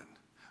we do it.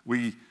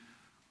 We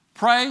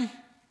pray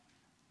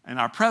and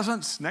our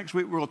presence, next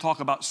week we'll talk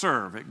about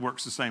serve. It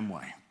works the same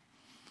way.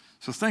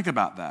 So think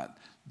about that.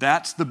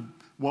 That's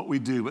what we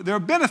do. But there are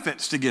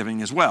benefits to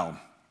giving as well.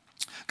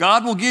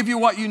 God will give you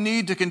what you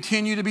need to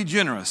continue to be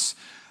generous.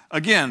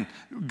 Again,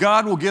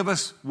 God will give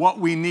us what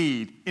we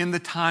need in the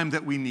time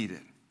that we need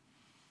it.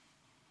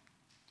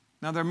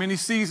 Now, there are many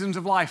seasons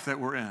of life that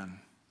we're in.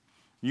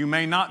 You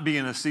may not be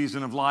in a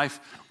season of life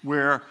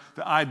where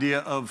the idea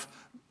of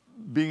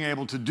being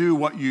able to do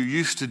what you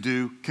used to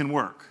do can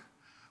work.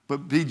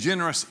 But be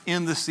generous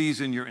in the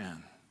season you're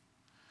in.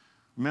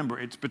 Remember,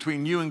 it's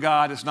between you and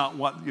God. It's not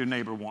what your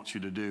neighbor wants you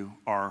to do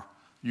or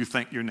you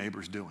think your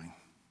neighbor's doing.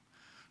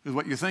 Because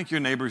what you think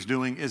your neighbor's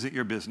doing isn't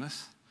your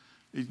business.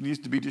 It needs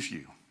to be just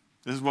you.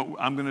 This is what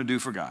I'm going to do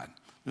for God.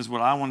 This is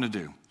what I want to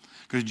do.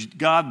 Because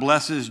God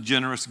blesses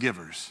generous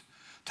givers.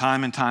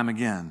 Time and time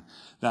again,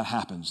 that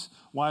happens.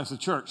 Why is the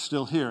church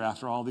still here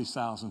after all these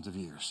thousands of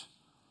years?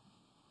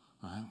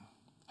 Right?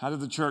 How did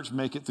the church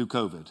make it through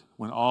COVID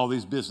when all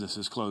these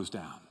businesses closed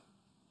down?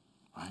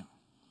 Right?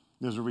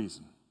 There's a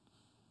reason.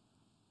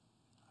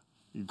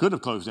 You could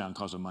have closed down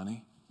because of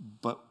money,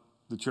 but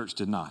the church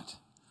did not.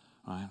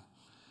 Right?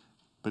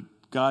 But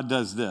God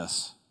does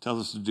this, tells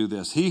us to do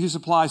this. He who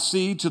supplies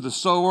seed to the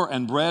sower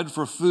and bread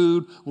for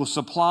food will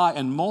supply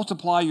and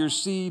multiply your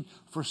seed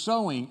for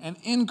sowing and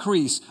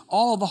increase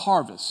all the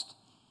harvest.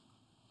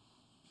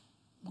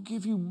 Will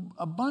give you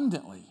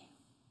abundantly,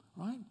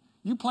 right?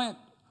 You plant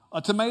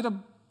a tomato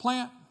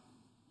plant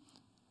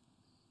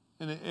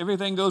and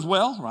everything goes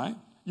well, right?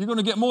 You're going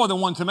to get more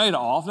than one tomato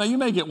off. Now, you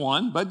may get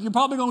one, but you're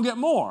probably going to get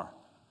more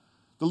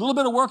The little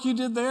bit of work you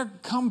did there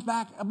comes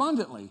back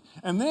abundantly.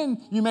 And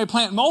then you may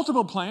plant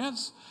multiple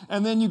plants,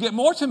 and then you get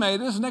more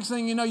tomatoes. Next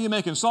thing you know, you're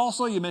making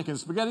salsa, you're making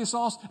spaghetti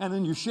sauce, and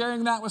then you're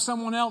sharing that with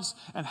someone else.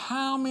 And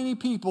how many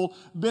people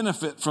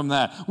benefit from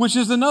that? Which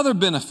is another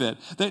benefit,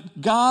 that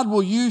God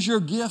will use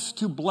your gifts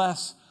to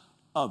bless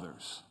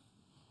others.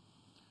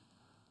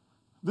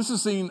 This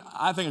is seen,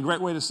 I think a great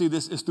way to see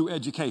this is through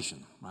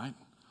education, right?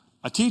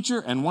 A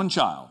teacher and one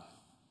child.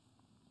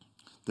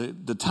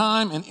 The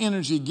time and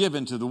energy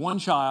given to the one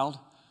child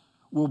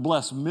will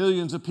bless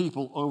millions of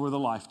people over the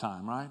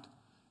lifetime, right?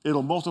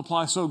 It'll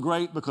multiply so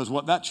great because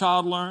what that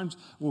child learns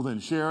will then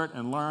share it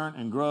and learn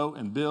and grow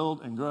and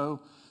build and grow.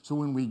 So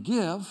when we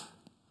give,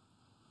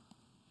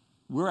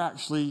 we're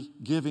actually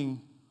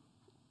giving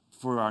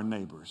for our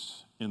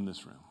neighbors in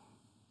this room.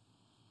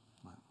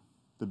 Right?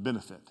 The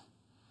benefit.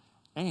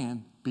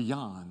 And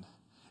beyond,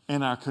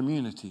 in our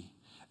community,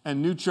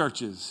 and new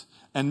churches,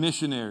 and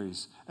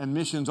missionaries, and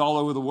missions all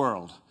over the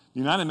world. The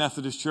United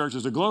Methodist Church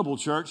is a global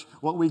church.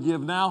 What we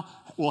give now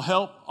will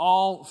help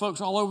all folks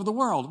all over the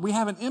world. We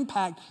have an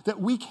impact that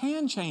we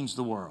can change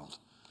the world.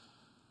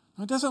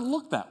 It doesn't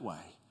look that way,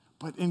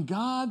 but in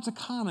God's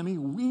economy,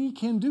 we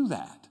can do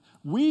that.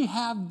 We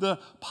have the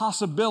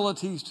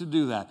possibilities to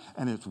do that,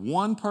 and it's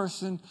one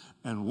person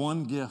and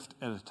one gift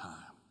at a time.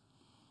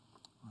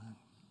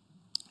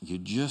 You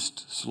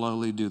just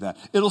slowly do that.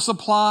 It'll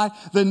supply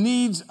the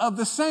needs of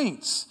the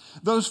saints,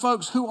 those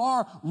folks who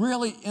are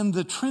really in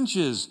the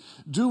trenches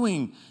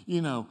doing,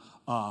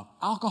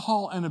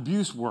 alcohol and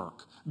abuse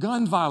work,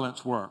 gun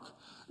violence work,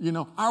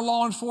 our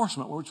law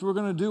enforcement, which we're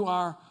going to do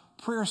our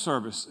prayer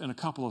service in a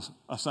couple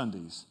of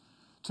Sundays,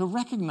 to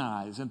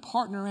recognize and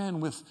partner in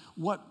with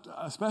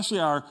especially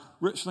our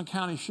Richland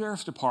County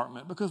Sheriff's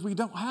Department, because we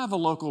don't have a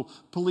local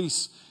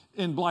police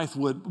in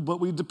Blythewood, but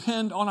we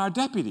depend on our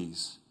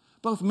deputies,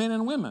 both men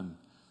and women,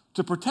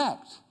 to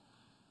protect.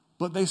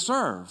 But they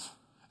serve,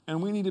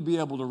 and we need to be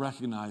able to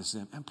recognize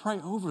them and pray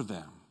over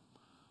them.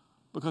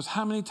 Because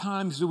how many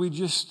times do we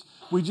just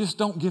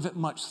don't give it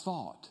much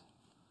thought?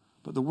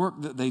 But the work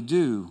that they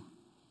do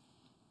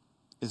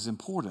is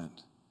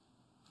important.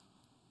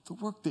 The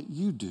work that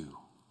you do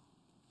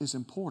is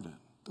important.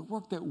 The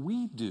work that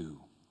we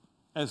do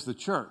as the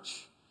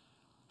church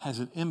has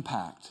an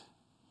impact.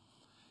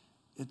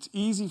 It's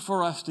easy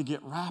for us to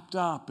get wrapped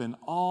up in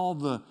all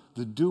the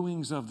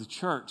doings of the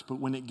church, but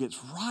when it gets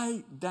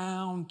right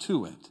down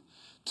to it,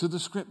 to the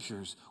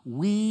scriptures,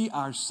 we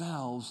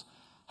ourselves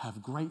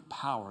have great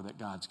power that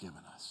God's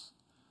given us.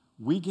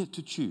 We get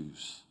to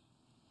choose,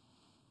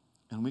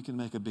 and we can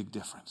make a big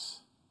difference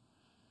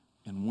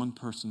in one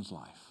person's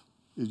life.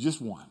 It's just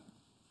one.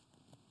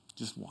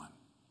 Just one.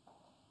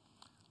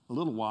 A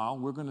little while,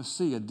 we're going to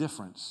see a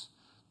difference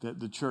that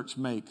the church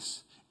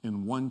makes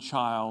in one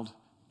child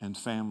and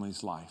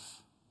family's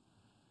life.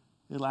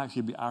 It'll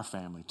actually be our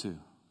family too.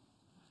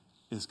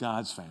 It's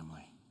God's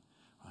family,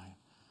 right?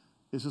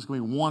 It's just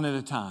going to be one at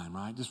a time,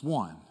 right? Just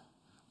one.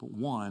 But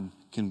one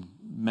can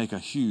make a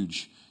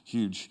huge,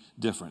 huge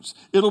difference.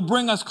 It'll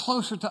bring us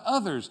closer to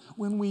others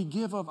when we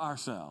give of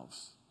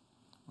ourselves,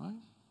 right?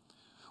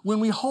 When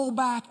we hold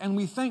back and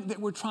we think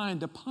that we're trying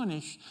to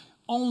punish,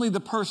 only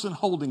the person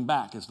holding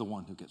back is the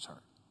one who gets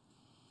hurt,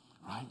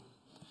 right?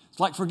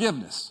 It's like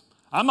forgiveness.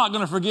 I'm not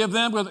going to forgive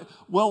them because,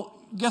 well,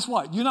 guess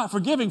what? You're not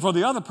forgiving for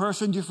the other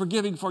person, you're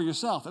forgiving for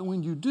yourself. And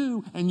when you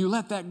do and you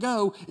let that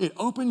go, it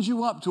opens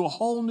you up to a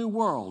whole new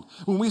world.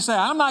 When we say,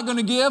 I'm not going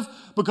to give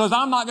because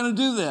I'm not going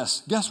to do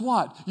this, guess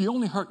what? You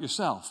only hurt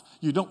yourself.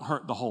 You don't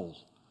hurt the whole,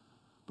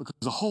 because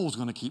the whole's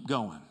going to keep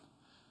going,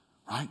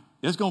 right?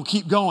 It's going to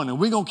keep going, and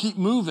we're going to keep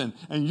moving,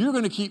 and you're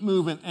going to keep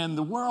moving, and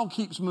the world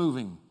keeps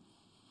moving.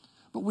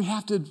 But we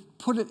have to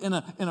put it in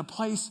a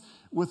place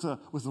with the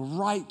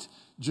right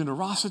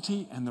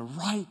generosity and the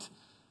right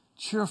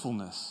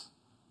cheerfulness,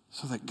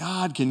 so that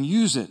God can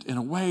use it in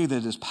a way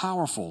that is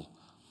powerful.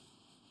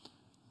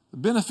 The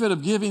benefit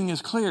of giving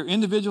is clear.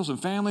 Individuals and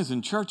families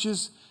and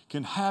churches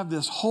can have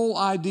this whole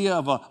idea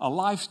of a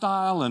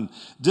lifestyle and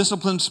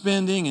disciplined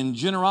spending and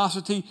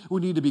generosity.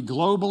 We need to be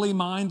globally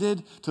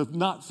minded, to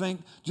not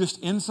think just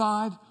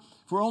inside.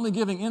 If we're only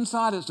giving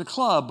inside, it's a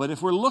club. But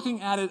if we're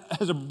looking at it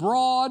as a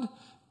broad,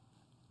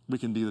 we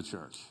can be the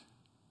church.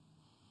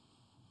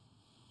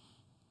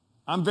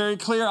 I'm very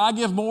clear. I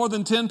give more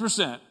than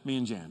 10%, me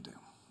and Jan do.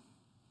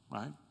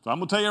 Right? So I'm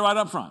going to tell you right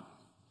up front.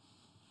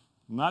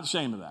 I'm not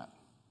ashamed of that.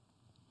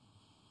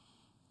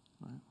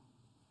 Right?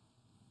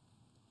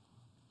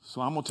 So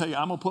I'm going to tell you,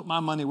 I'm going to put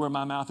my money where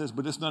my mouth is,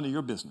 but it's none of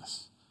your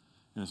business.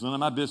 And it's none of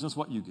my business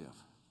what you give.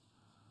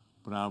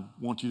 But I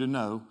want you to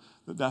know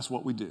that that's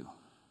what we do,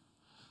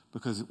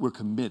 because we're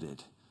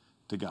committed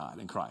to God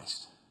in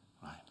Christ.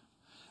 Right?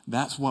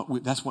 That's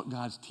what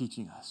God's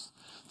teaching us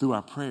through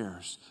our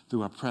prayers,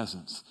 through our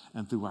presence,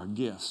 and through our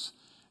gifts.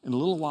 In a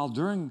little while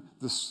during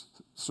this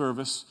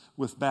service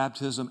with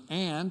baptism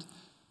and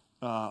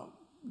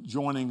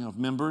joining of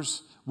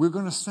members, we're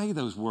going to say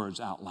those words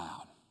out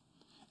loud.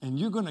 And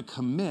you're going to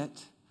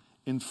commit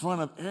in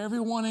front of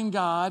everyone in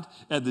God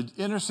at the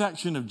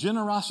intersection of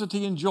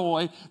generosity and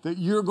joy that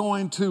you're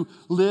going to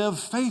live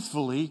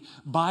faithfully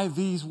by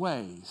these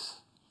ways.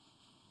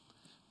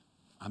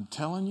 I'm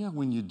telling you,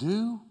 when you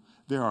do,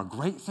 there are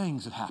great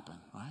things that happen,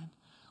 right?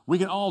 We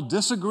can all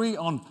disagree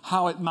on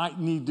how it might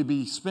need to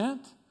be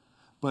spent,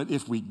 but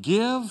if we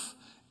give,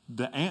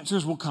 the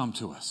answers will come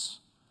to us.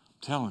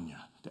 I'm telling you,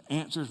 the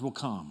answers will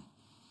come.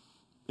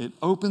 It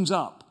opens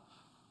up.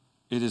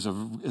 It is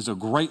a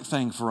great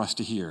thing for us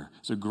to hear.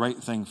 It's a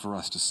great thing for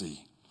us to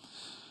see.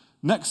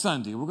 Next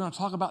Sunday, we're going to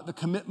talk about the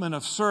commitment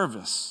of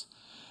service.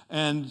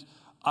 And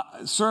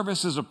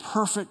service is a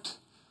perfect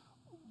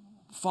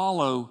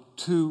follow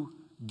to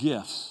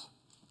gifts.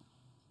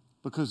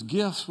 Because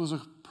gifts was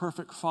a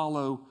perfect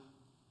follow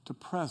to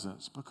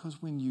presence. Because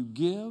when you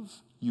give,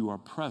 you are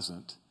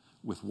present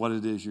with what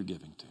it is you're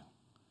giving to.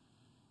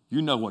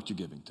 You know what you're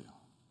giving to,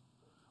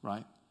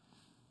 right?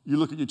 You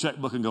look at your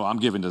checkbook and go, I'm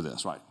giving to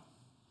this, right?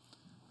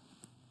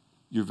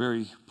 You're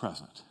very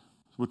present.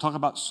 We'll talk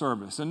about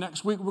service. And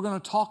next week, we're going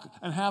to talk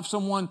and have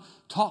someone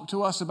talk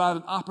to us about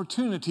an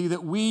opportunity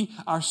that we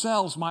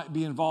ourselves might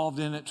be involved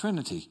in at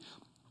Trinity,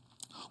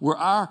 where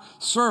our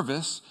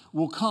service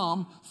will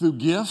come through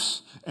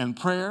gifts and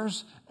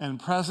prayers and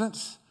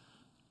presence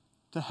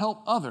to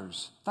help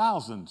others,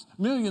 thousands,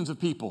 millions of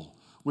people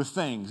with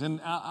things. And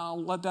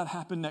I'll let that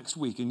happen next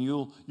week, and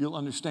you'll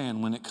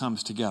understand when it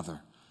comes together.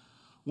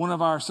 One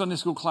of our Sunday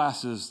school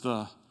classes,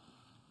 the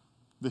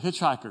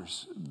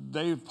Hitchhikers,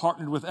 they've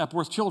partnered with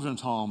Epworth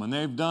Children's Home, and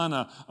they've done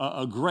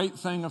a great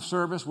thing of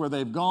service where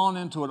they've gone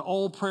into an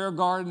old prayer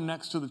garden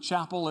next to the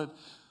chapel at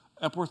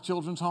Epworth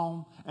Children's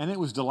Home, and it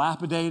was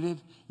dilapidated.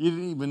 You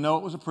didn't even know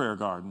it was a prayer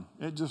garden.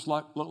 It just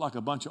looked like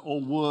a bunch of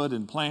old wood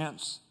and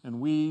plants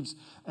and weeds,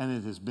 and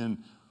it has been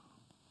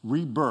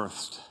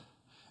rebirthed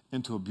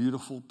into a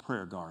beautiful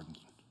prayer garden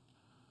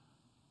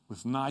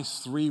with nice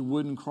 3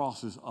 wooden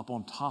crosses up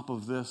on top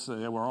of this.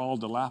 They were all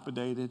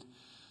dilapidated.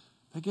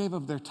 They gave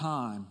of their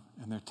time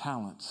and their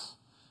talents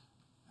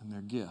and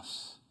their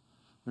gifts.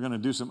 We're going to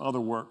do some other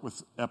work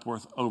with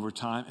Epworth over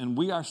time, and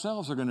we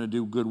ourselves are going to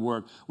do good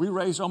work. We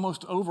raised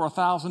almost over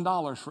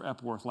 $1,000 for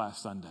Epworth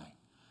last Sunday.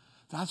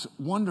 That's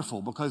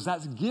wonderful because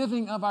that's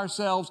giving of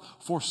ourselves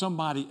for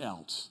somebody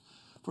else.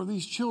 For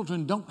these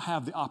children don't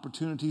have the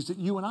opportunities that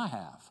you and I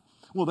have.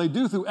 Well, they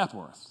do through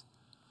Epworth,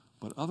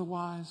 but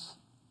otherwise,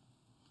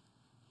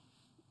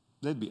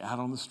 they'd be out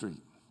on the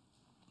street.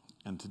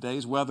 And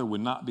today's weather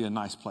would not be a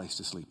nice place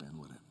to sleep in,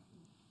 would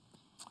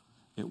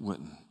it? It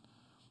wouldn't.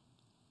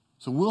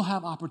 So we'll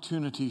have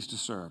opportunities to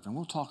serve, and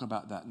we'll talk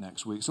about that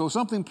next week. So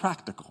something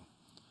practical.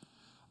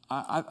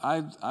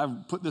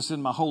 I've put this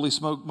in my Holy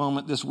Smoke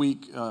moment this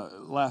week,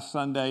 last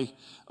Sunday,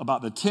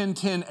 about the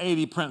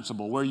 10-10-80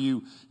 principle, where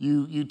you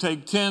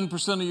take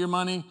 10% of your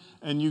money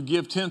and you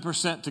give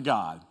 10% to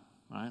God,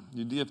 right?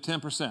 You give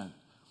 10%.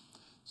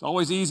 It's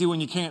always easy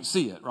when you can't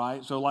see it,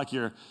 right? So like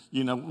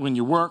when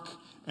you work,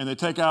 and they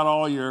take out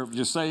all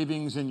your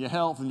savings and your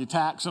health and your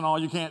tax and all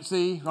you can't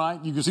see,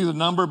 right? You can see the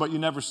number, but you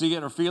never see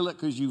it or feel it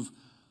because you've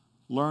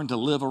learned to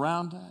live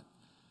around that.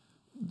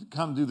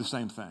 Come do the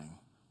same thing.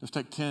 Just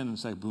take 10 and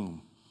say,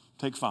 boom.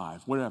 Take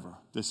 5, whatever.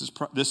 This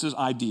is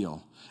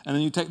ideal. And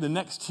then you take the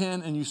next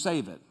 10 and you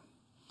save it.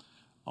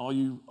 All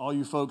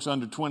you folks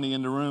under 20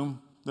 in the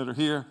room that are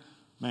here,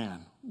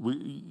 man,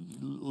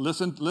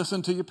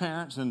 listen to your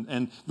parents,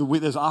 and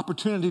there's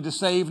opportunity to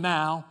save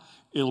now.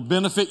 It'll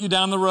benefit you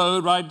down the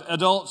road, right,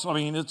 adults? I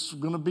mean, it's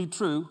going to be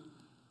true.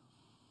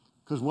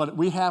 Because what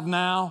we have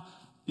now,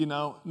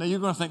 now you're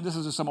going to think this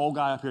is just some old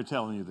guy up here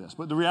telling you this.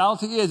 But the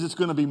reality is it's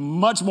going to be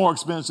much more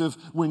expensive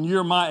when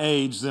you're my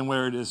age than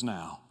where it is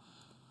now.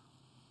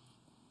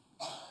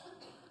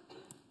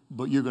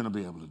 But you're going to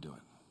be able to do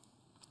it.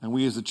 And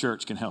we as a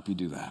church can help you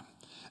do that.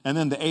 And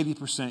then the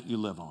 80% you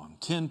live on.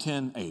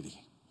 10-10-80.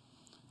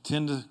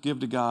 10 to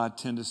give to God,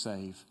 10 to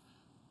save,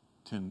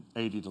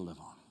 80 to live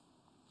on.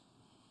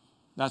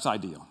 That's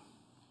ideal.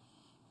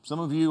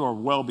 Some of you are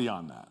well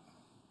beyond that.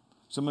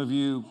 Some of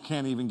you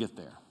can't even get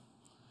there.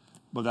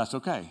 But that's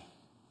okay.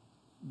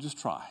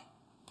 Just try.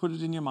 Put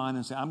it in your mind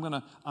and say, I'm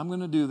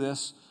gonna do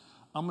this.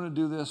 I'm going to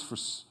do this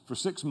for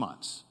 6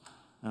 months,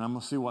 and I'm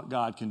going to see what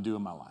God can do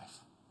in my life.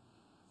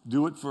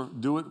 Do it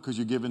because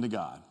you're giving to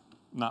God,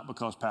 not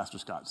because Pastor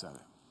Scott said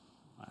it.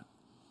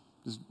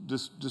 Right?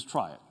 Just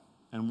try it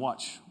and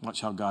watch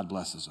how God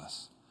blesses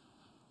us.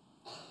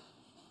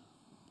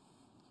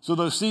 So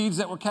those seeds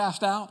that were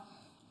cast out,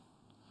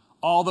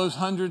 all those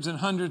hundreds and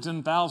hundreds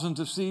and thousands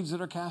of seeds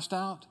that are cast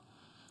out,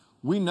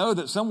 we know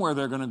that somewhere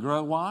they're going to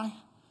grow. Why?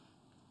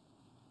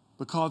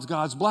 Because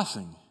God's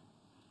blessing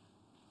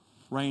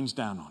rains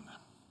down on them.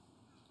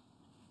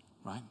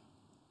 Right?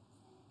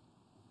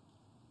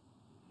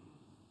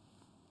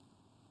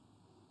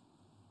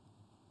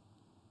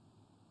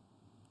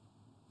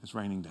 It's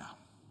raining down.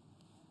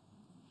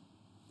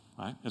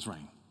 Right? It's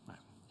rain. Right?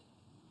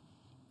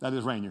 That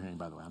is rain you're hearing,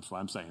 by the way. That's why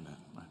I'm saying that.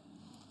 Right?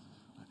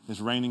 It's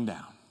raining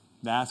down.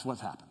 That's what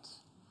happens.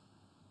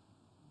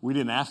 We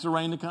didn't ask the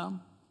rain to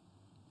come.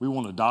 We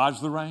want to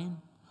dodge the rain.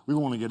 We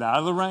want to get out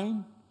of the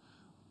rain.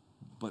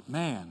 But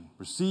man,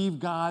 receive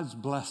God's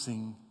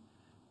blessing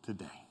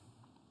today.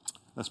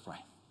 Let's pray.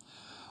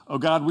 Oh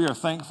God, we are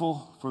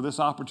thankful for this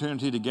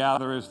opportunity to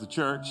gather as the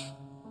church,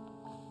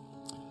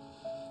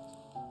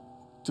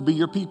 to be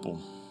your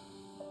people.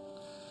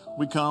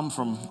 We come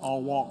from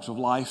all walks of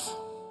life.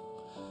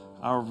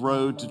 Our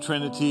road to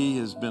Trinity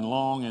has been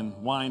long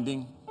and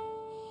winding.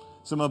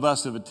 Some of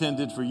us have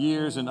attended for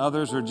years, and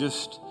others are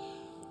just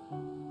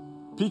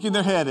peeking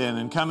their head in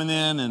and coming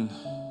in and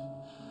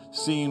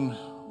seeing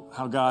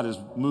how God is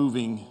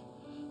moving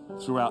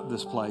throughout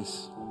this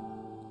place.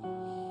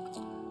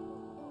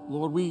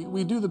 Lord,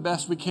 we do the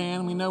best we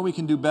can. We know we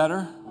can do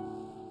better.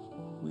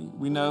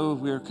 We know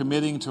we are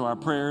committing to our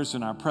prayers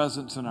and our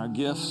presence and our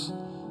gifts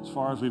as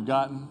far as we've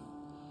gotten.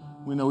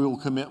 We know we will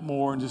commit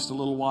more in just a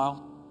little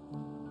while.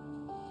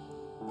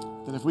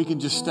 That if we can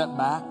just step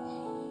back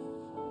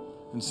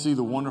and see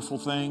the wonderful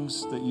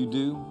things that you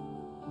do,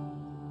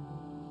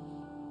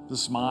 the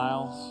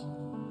smiles,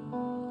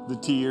 the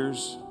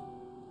tears,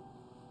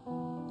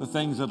 the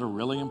things that are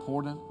really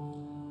important,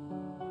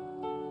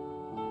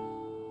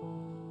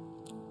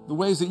 the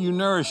ways that you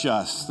nourish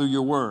us through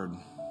your word,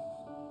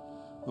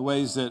 the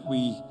ways that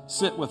we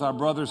sit with our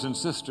brothers and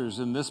sisters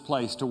in this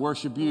place to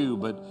worship you,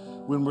 but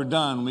when we're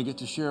done, we get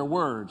to share a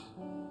word,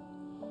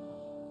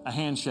 a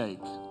handshake,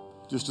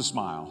 just a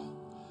smile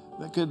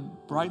that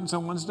could brighten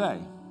someone's day,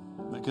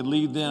 that could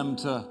lead them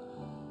to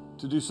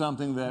do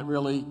something that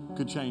really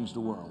could change the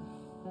world.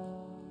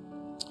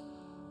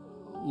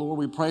 Lord,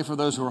 we pray for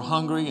those who are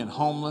hungry and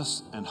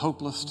homeless and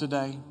hopeless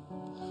today,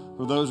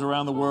 for those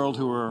around the world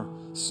who are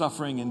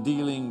suffering and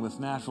dealing with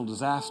natural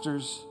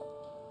disasters,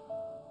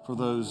 for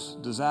those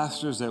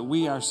disasters that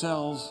we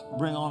ourselves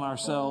bring on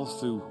ourselves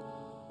through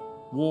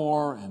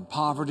war and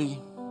poverty,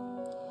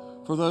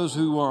 for those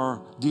who are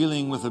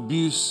dealing with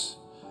abuse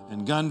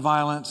and gun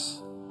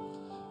violence,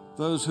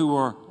 those who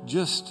are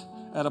just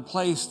at a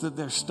place that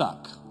they're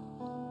stuck.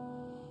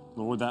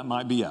 Lord, that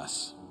might be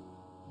us.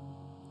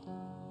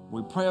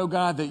 We pray, oh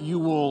God, that you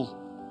will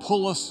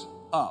pull us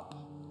up.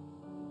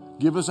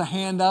 Give us a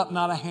hand up,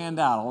 not a hand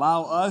out.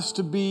 Allow us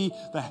to be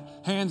the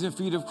hands and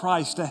feet of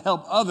Christ to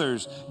help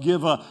others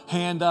give a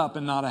hand up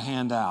and not a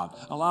hand out.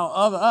 Allow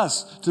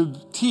us to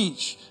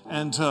teach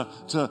and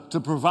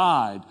to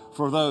provide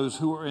for those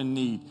who are in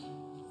need.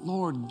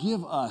 Lord,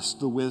 give us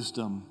the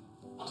wisdom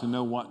to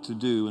know what to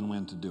do and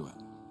when to do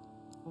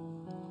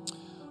it.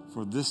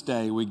 For this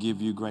day, we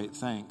give you great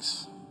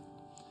thanks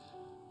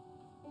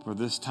for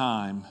this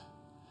time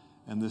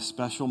and this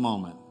special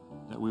moment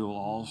that we will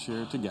all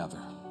share together.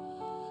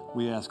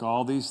 We ask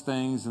all these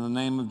things in the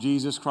name of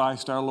Jesus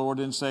Christ, our Lord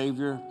and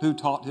Savior, who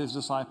taught his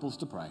disciples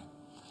to pray.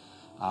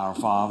 Our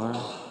Father,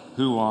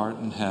 who art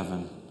in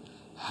heaven,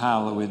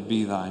 hallowed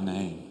be thy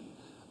name.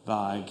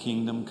 Thy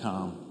kingdom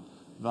come,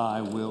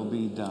 thy will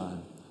be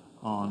done,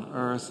 on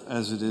earth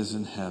as it is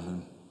in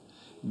heaven.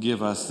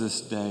 Give us this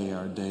day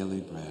our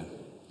daily bread,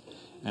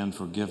 and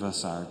forgive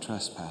us our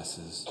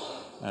trespasses,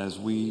 as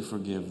we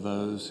forgive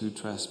those who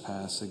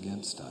trespass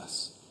against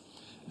us.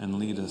 And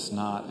lead us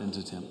not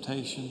into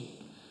temptation,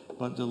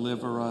 but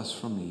deliver us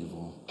from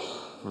evil.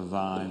 For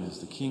thine is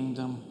the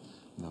kingdom,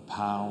 and the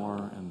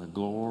power, and the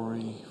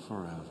glory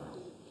forever.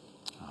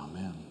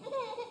 Amen.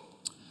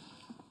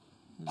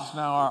 It's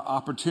now our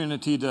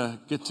opportunity to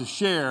get to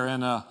share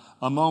in a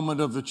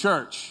moment of the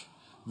church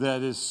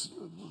that is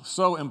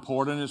so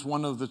important. It's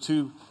one of the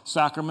two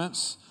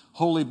sacraments,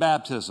 holy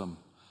baptism.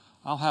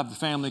 I'll have the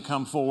family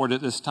come forward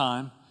at this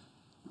time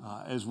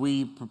as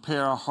we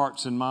prepare our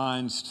hearts and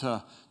minds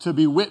to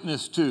be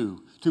witness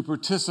to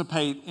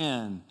participate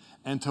in,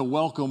 and to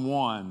welcome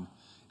one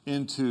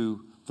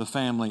into the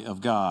family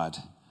of God.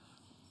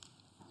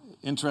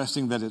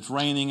 Interesting that it's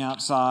raining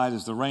outside.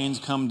 As the rains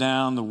come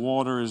down, the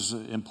water is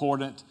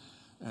important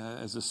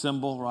as a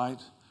symbol, right?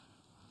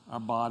 Our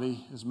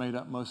body is made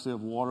up mostly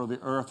of water. The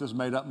earth is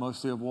made up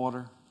mostly of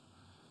water.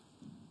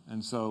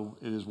 And so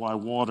it is why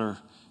water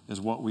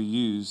is what we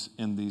use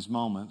in these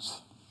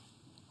moments.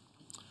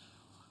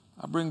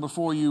 I bring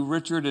before you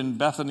Richard and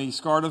Bethany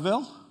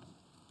Scarterville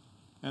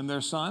and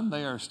their son.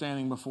 They are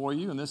standing before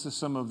you, and this is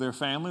some of their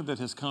family that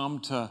has come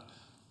to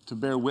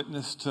bear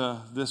witness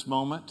to this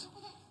moment.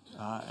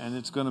 And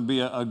it's going to be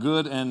a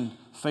good and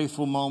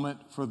faithful moment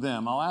for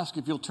them. I'll ask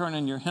if you'll turn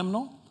in your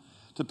hymnal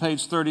to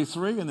page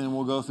 33, and then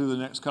we'll go through the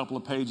next couple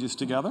of pages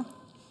together.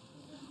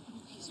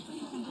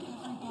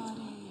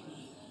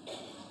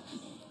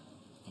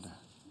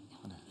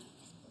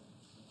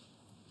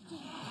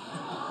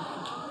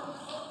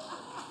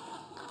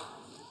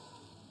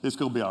 It's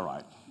going to be all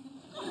right.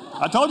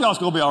 I told y'all it's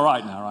going to be all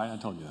right now, right? I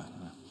told you that.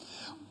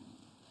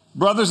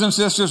 Brothers and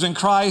sisters in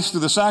Christ,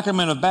 through the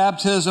sacrament of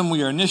baptism,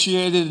 we are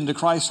initiated into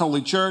Christ's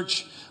holy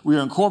church. We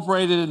are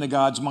incorporated into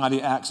God's mighty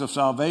acts of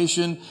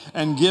salvation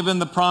and given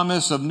the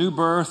promise of new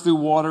birth through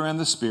water and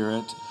the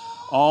Spirit.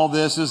 All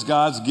this is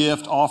God's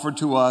gift offered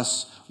to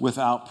us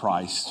without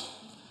price.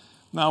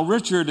 Now,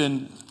 Richard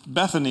and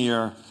Bethany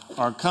are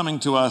are coming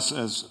to us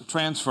as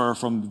transfer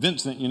from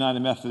Vincent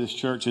United Methodist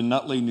Church in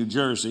Nutley, New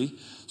Jersey.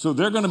 So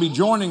they're going to be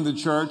joining the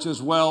church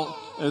as well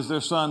as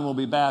their son will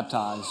be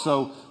baptized.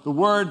 So the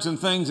words and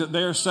things that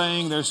they're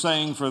saying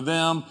for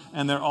them,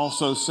 and they're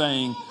also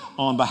saying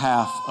on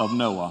behalf of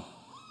Noah.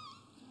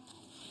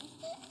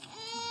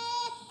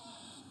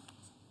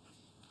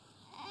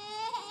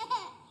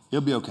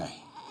 It'll be okay.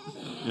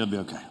 It'll be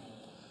okay.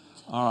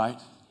 All right.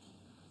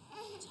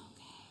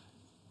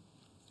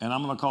 And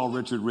I'm going to call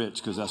Richard Rich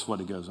because that's what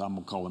he goes. I'm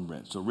going to call him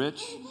Rich. So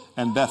Rich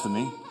and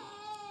Bethany,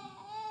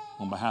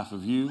 on behalf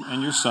of you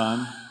and your son,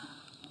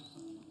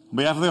 on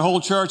behalf of the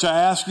whole church, I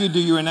ask you, do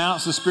you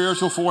renounce the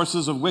spiritual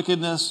forces of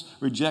wickedness,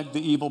 reject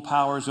the evil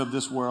powers of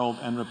this world,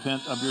 and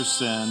repent of your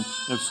sin?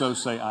 If so,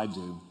 say, I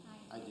do.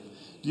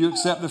 Do you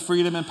accept the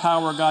freedom and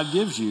power God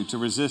gives you to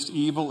resist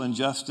evil,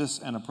 injustice,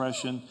 and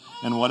oppression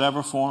in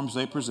whatever forms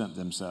they present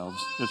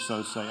themselves? If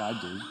so, say, I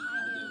do.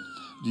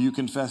 Do you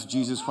confess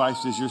Jesus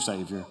Christ as your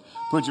Savior,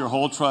 put your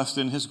whole trust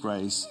in His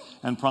grace,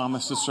 and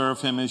promise to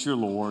serve Him as your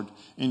Lord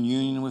in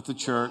union with the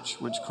church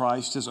which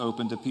Christ has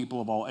opened to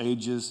people of all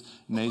ages,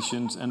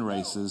 nations, and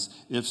races?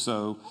 If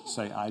so,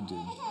 say, I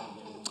do.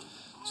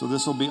 So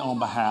this will be on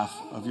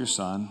behalf of your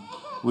son.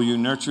 Will you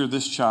nurture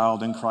this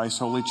child in Christ's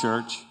holy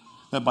church,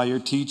 that by your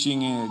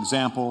teaching and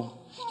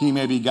example, he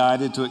may be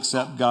guided to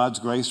accept God's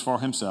grace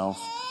for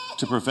himself,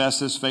 to profess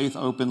his faith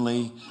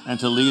openly, and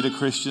to lead a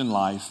Christian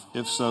life?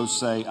 If so,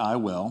 say, I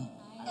will.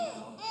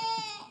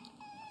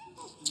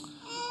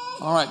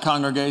 All right,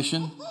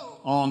 congregation,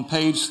 on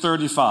page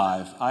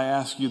 35, I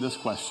ask you this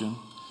question.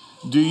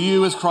 Do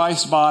you, as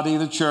Christ's body,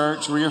 the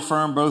church,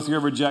 reaffirm both your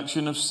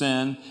rejection of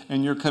sin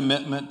and your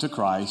commitment to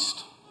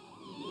Christ?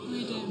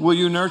 Will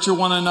you nurture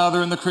one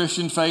another in the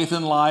Christian faith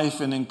and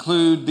life and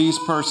include these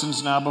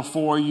persons now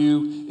before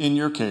you in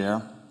your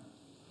care?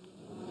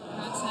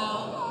 That's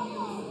how you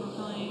will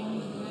proclaim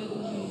the good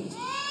news.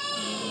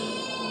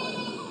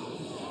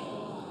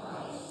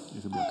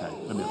 It'll be okay.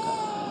 It'll be okay.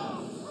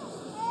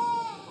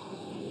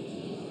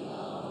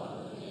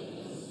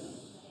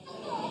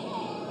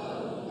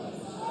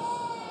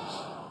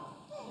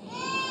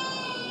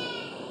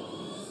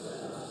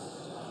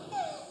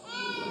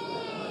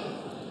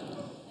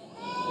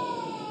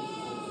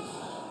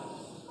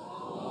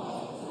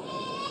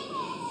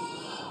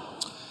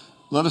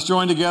 Let us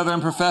join together in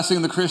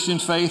professing the Christian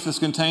faith as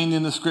contained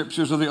in the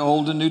scriptures of the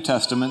Old and New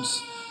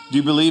Testaments. Do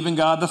you believe in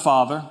God the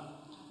Father?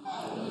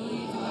 I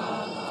believe in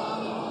God the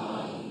Father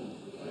Almighty,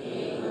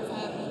 creator of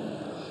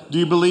heaven. Do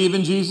you believe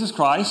in Jesus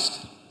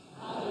Christ?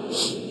 I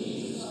believe in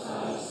Jesus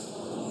Christ,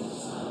 the only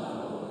Son of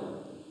our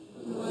Lord,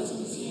 who was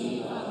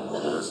conceived by the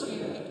Holy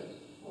Spirit,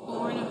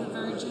 born of the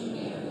Virgin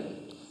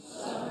Mary,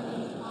 suffered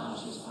under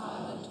Pontius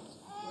Pilate,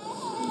 was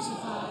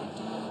crucified,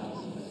 died,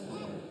 and was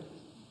buried.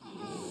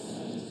 He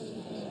descended to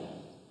the dead.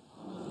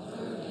 On the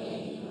third day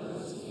he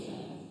rose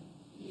again.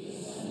 He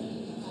ascended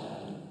into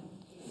heaven,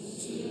 is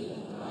seated at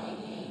the right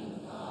hand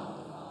of God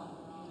the Father,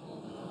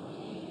 will come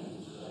again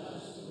to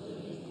judge the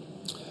living and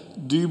the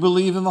dead. Do you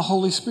believe in the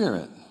Holy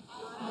Spirit?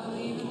 I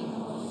believe in the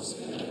Holy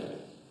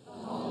Spirit, the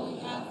Holy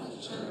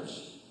Catholic Church,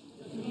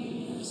 the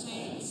communion of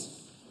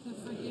saints, the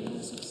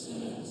forgiveness of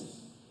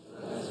sins,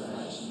 the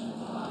resurrection of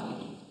the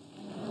body,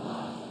 and the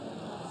life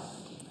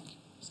everlasting.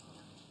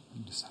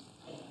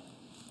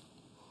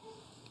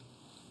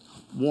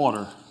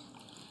 Water.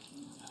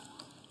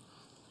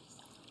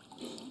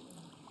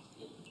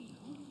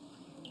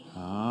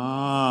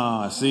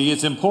 See,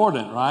 it's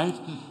important, right?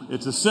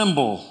 It's a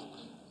symbol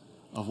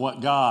of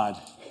what God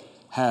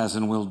has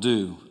and will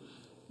do.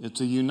 It's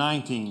a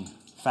uniting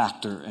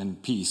factor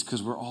and peace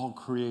because we're all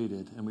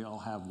created and we all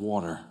have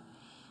water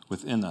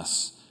within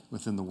us,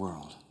 within the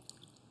world.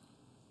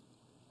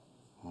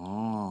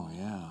 Oh,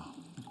 yeah.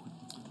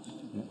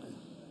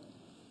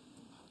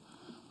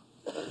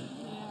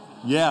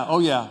 Yeah, oh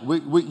yeah.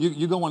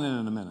 You go on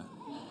in a minute.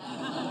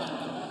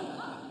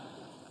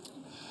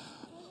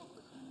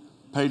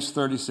 Page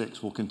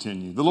 36 will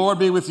continue. The Lord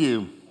be with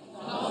you.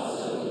 And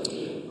also with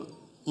you.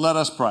 Let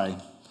us pray.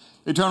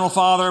 Eternal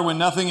Father, when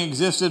nothing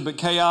existed but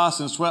chaos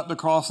and swept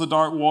across the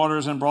dark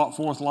waters and brought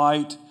forth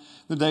light,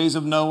 the days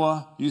of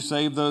Noah, you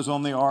saved those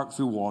on the ark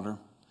through water.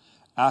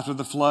 After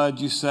the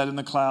flood, you set in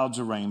the clouds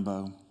a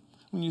rainbow.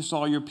 When you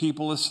saw your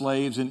people as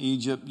slaves in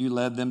Egypt, you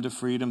led them to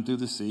freedom through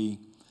the sea.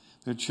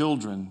 Their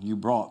children you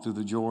brought through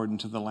the Jordan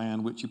to the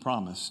land which you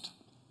promised.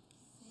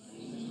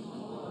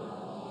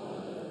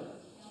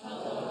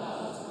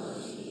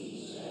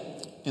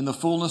 In the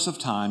fullness of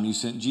time, you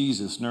sent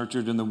Jesus,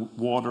 nurtured in the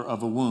water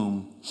of a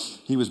womb.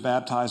 He was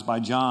baptized by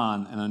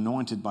John and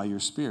anointed by your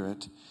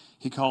Spirit.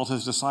 He called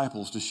his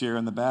disciples to share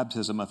in the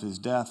baptism of his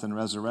death and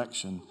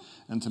resurrection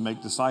and to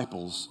make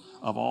disciples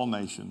of all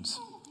nations.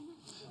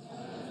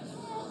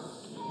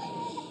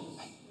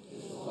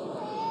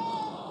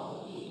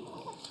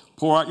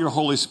 Pour out your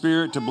Holy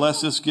Spirit to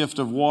bless this gift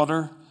of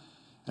water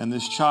and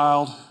this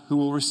child who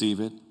will receive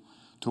it,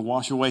 to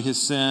wash away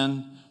his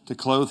sin, to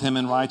clothe him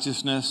in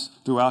righteousness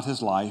throughout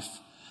his life,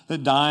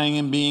 that dying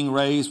and being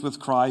raised with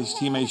Christ,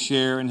 he may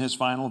share in his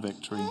final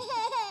victory.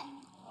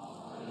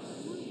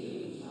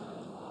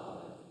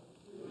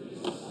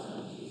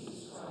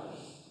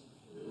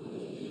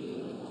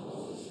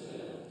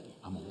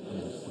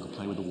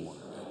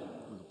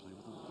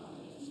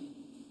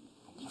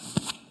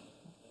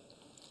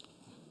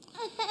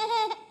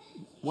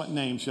 What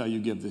name shall you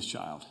give this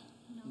child?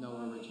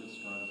 Noah Richard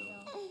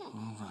Scarville.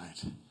 All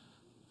right.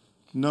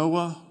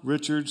 Noah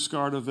Richard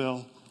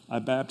Scarville, I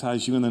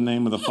baptize you in the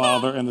name of the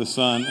Father and the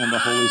Son and the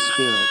Holy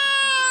Spirit.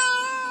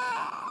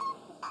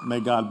 May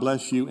God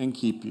bless you and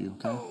keep you,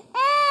 okay?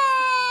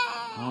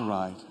 All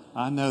right.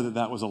 I know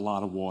that was a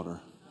lot of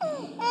water.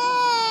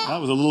 That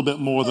was a little bit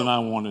more than I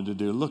wanted to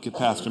do. Look at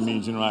Pastor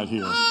Meejan right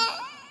here.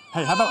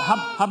 Hey, how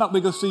about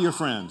we go see your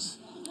friends?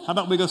 How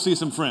about we go see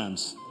some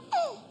friends?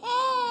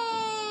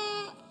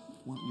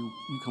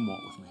 You come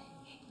walk with me.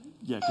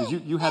 Yeah, because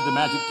you had the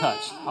magic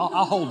touch.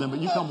 I'll hold them,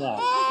 but you come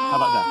walk. How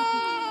about that?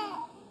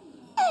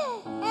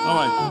 All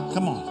right,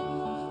 come on.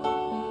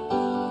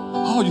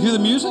 Oh, you hear the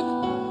music?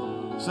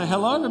 Say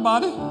hello,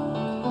 everybody.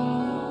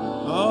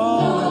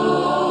 Oh.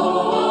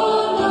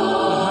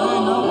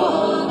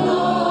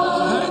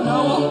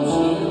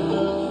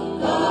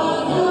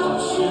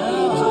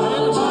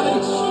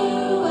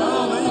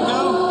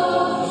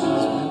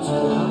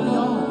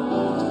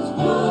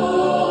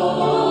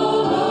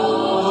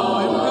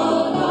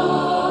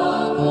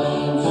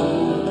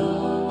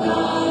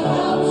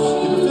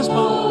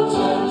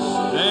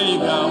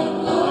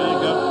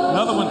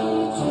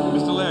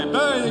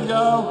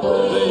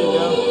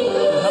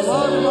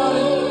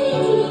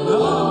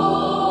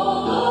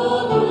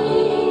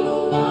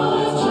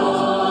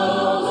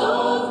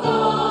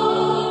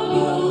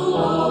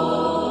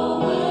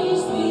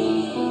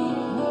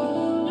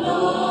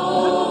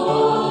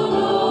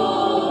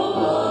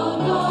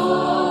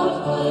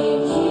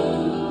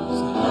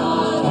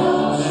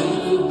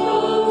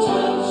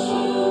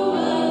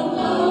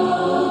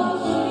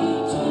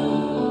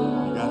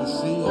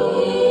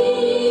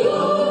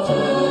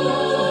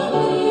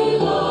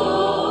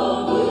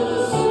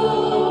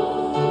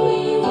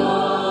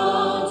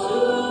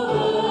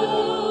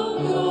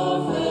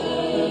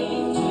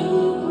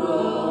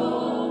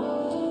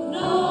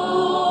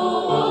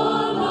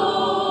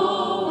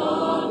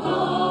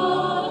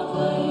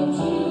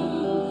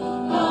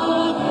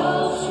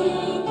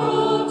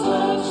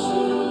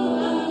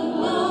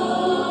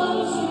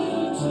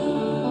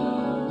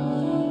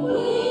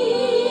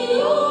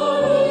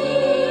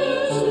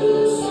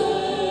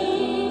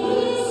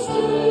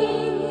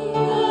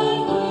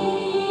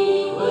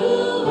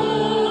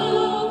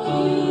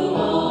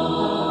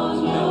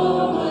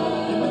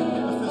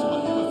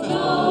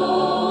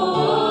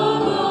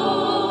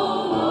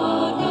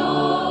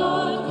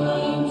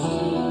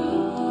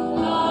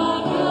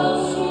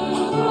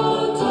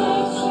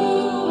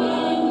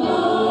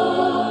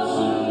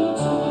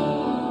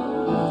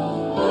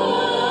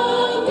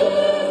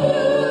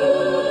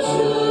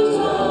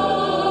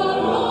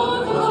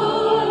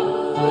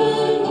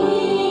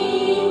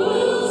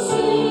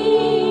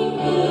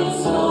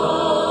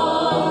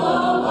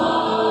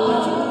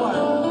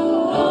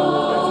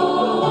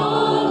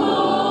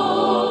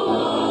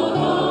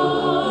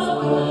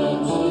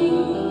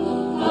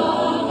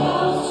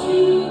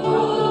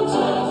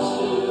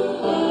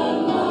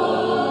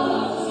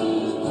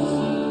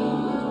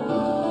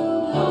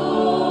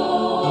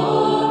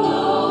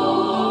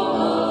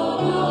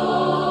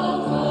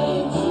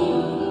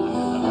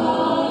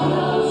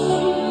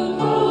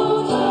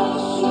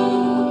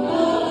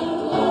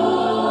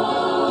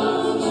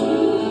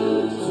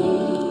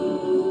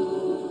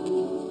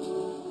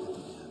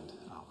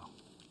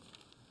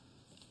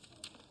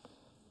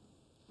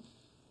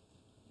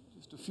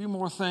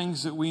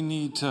 Things that we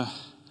need to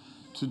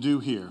do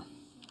here.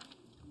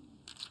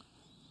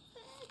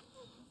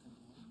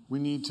 We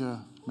need to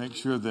make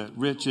sure that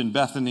Rich and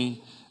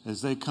Bethany,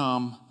 as they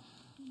come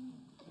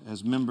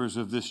as members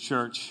of this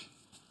church,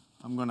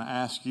 I'm going to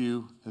ask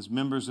you, as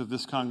members of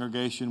this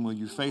congregation, will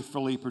you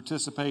faithfully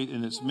participate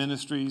in its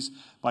ministries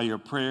by your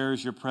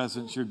prayers, your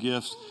presence, your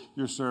gifts,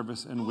 your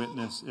service, and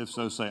witness? If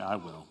so, say, I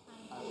will.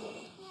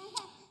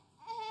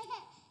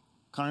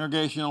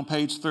 Congregation on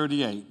page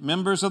 38.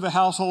 Members of the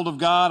household of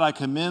God, I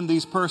commend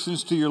these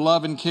persons to your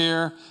love and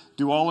care.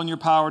 Do all in your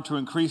power to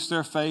increase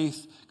their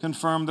faith,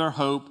 confirm their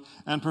hope,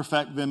 and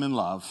perfect them in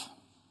love.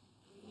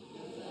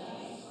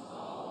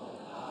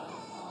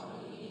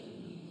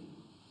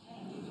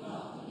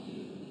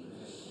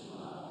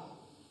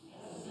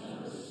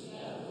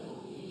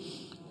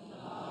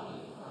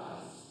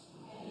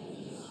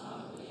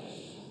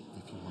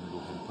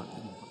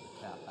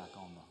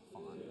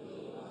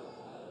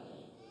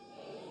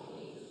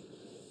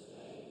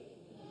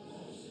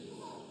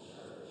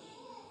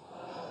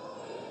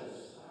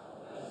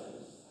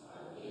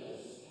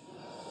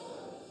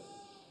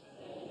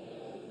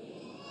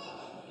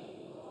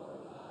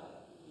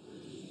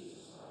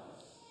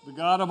 The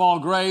God of all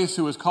grace,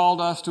 who has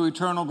called us to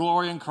eternal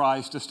glory in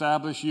Christ,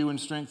 establish you and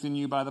strengthen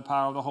you by the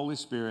power of the Holy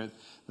Spirit,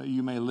 that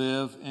you may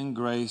live in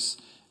grace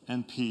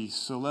and peace.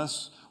 So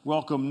let's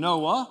welcome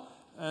Noah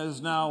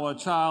as now a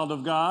child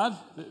of God,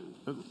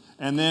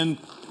 and then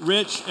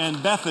Rich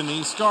and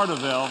Bethany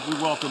Scarville. We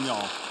welcome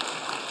y'all.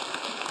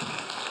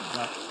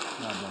 God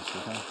bless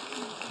you. Okay?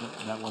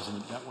 That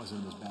wasn't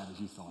as bad as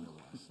you thought it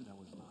was. That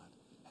was not.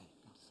 Hey,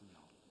 good to see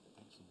y'all.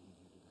 Thanks for being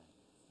here today.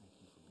 Thank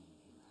you for being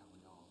here. How are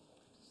y'all?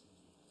 Good to see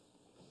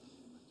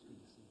you.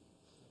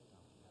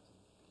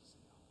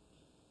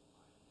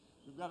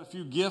 got a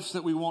few gifts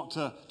that we want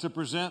to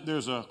present.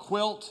 There's a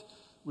quilt.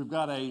 We've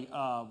got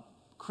a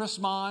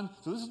Chrismon.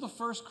 So this is the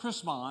first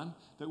Chrismon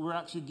that we're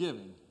actually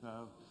giving.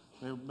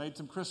 They made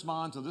some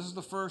Chrismon. So this is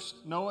the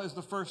first. Noah is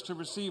the first to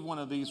receive one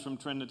of these from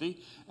Trinity.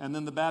 And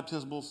then the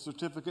baptismal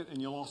certificate. And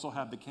you'll also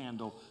have the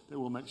candle that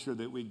we'll make sure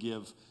that we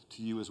give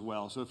to you as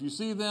well. So if you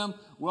see them,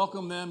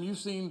 welcome them. You've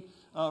seen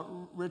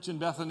Rich and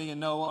Bethany and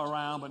Noah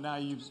around, but now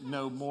you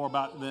know more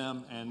about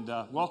them. And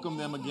welcome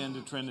them again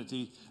to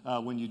Trinity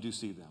when you do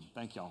see them.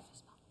 Thank y'all.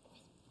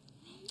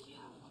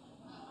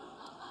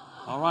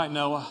 All right,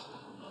 Noah.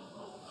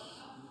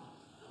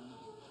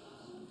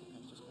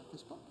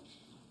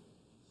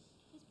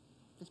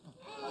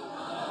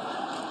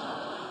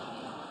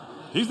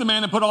 He's the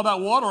man that put all that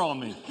water on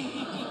me.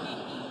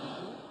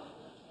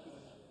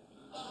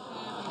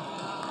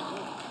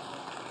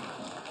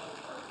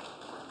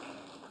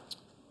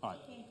 All right.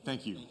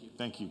 Thank you.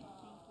 Thank you.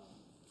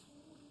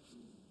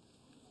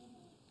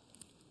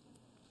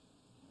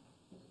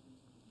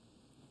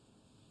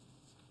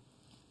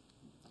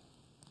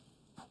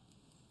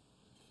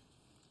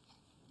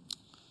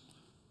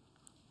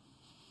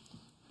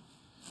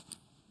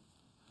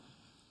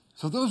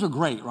 So those are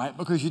great, right?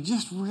 Because you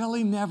just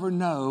really never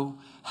know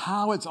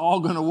how it's all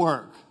going to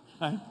work,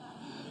 right?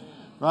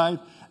 Right?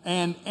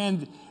 And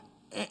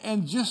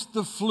just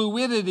the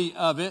fluidity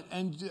of it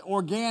and the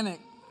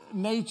organic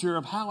nature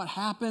of how it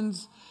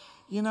happens,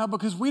 you know,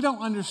 because we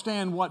don't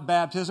understand what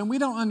baptism, we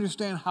don't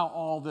understand how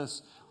all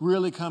this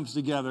really comes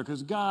together,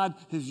 because God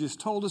has just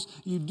told us,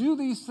 you do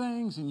these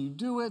things and you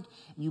do it,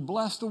 you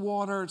bless the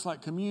water, it's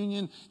like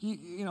communion,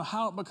 you know,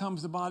 how it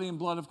becomes the body and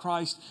blood of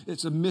Christ,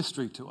 it's a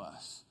mystery to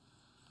us.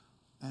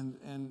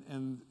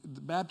 And the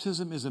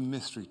baptism is a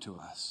mystery to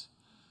us.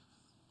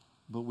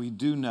 But we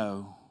do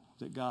know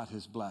that God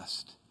has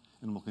blessed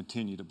and will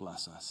continue to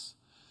bless us.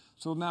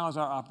 So now is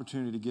our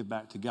opportunity to give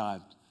back to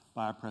God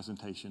by a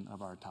presentation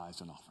of our tithes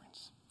and offerings.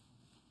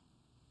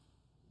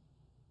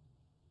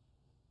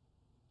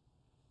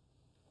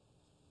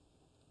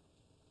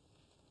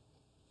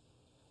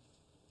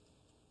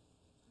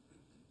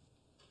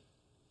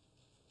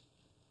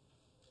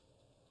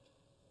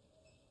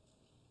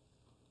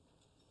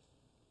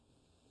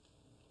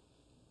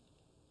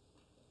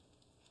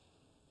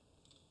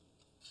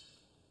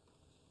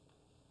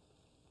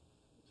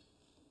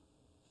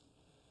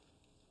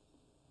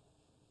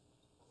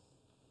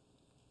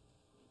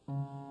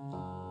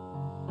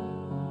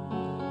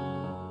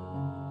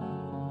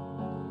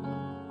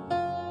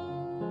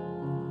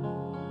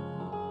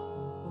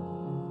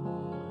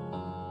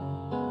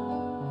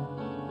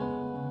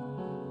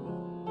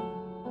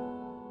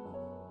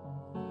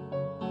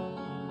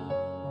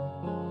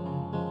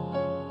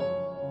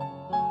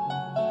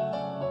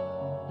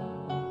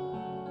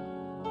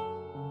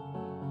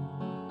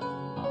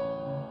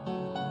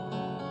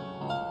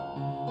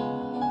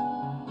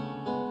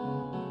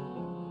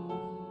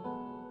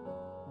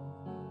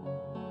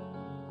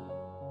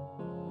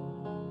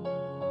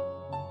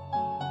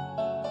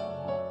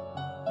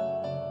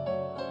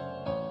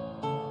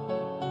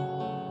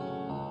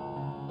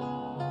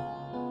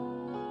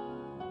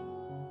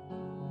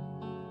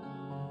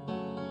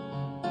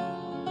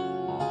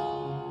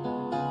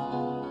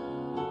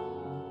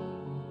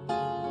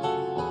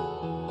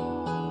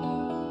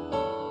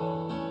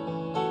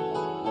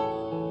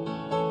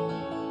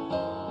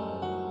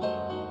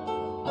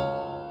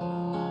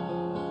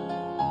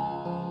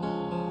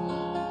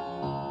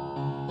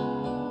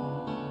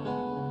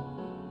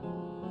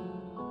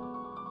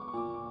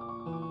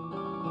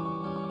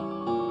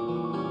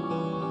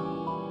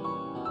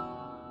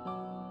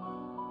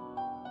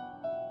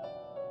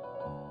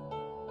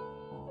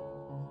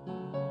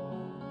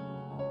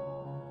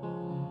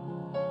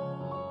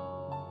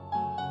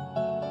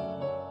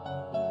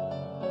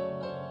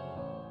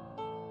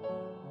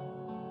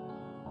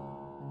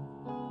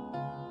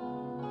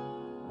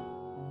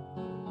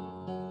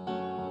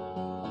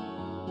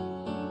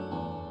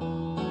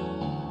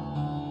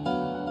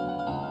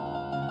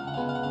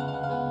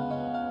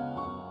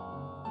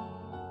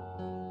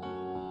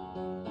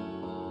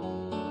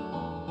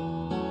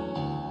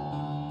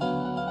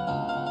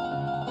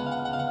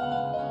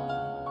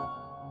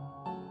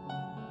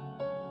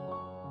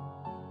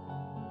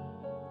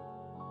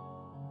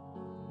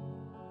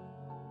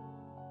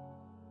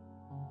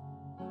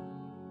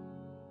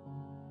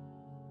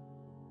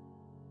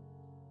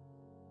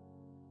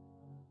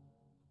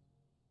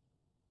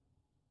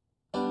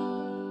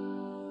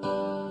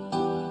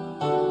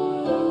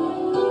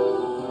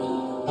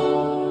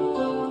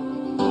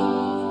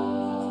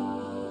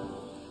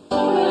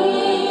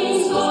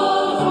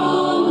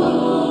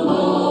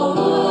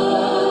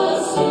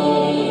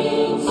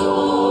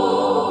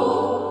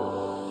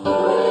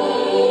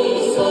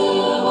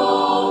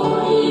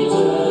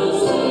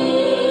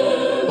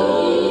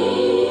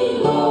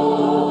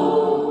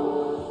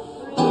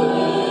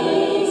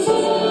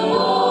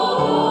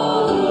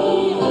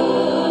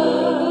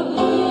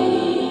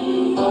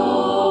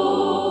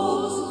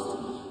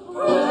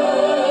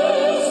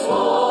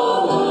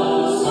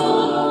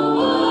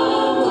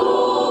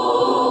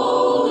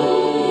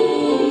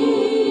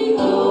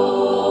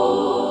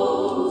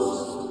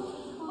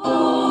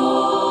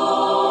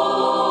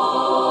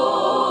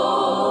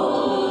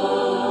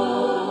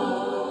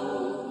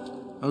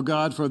 Oh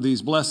God, for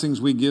these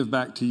blessings we give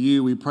back to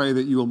you, we pray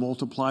that you will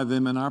multiply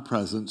them in our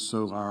presence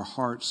so our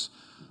hearts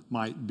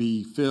might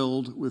be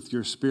filled with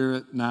your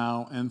Spirit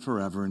now and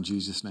forever. In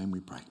Jesus' name we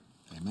pray.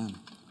 Amen.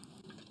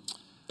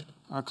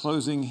 Our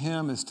closing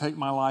hymn is Take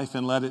My Life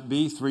and Let It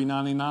Be,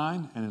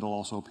 399, and it'll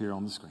also appear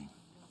on the screen.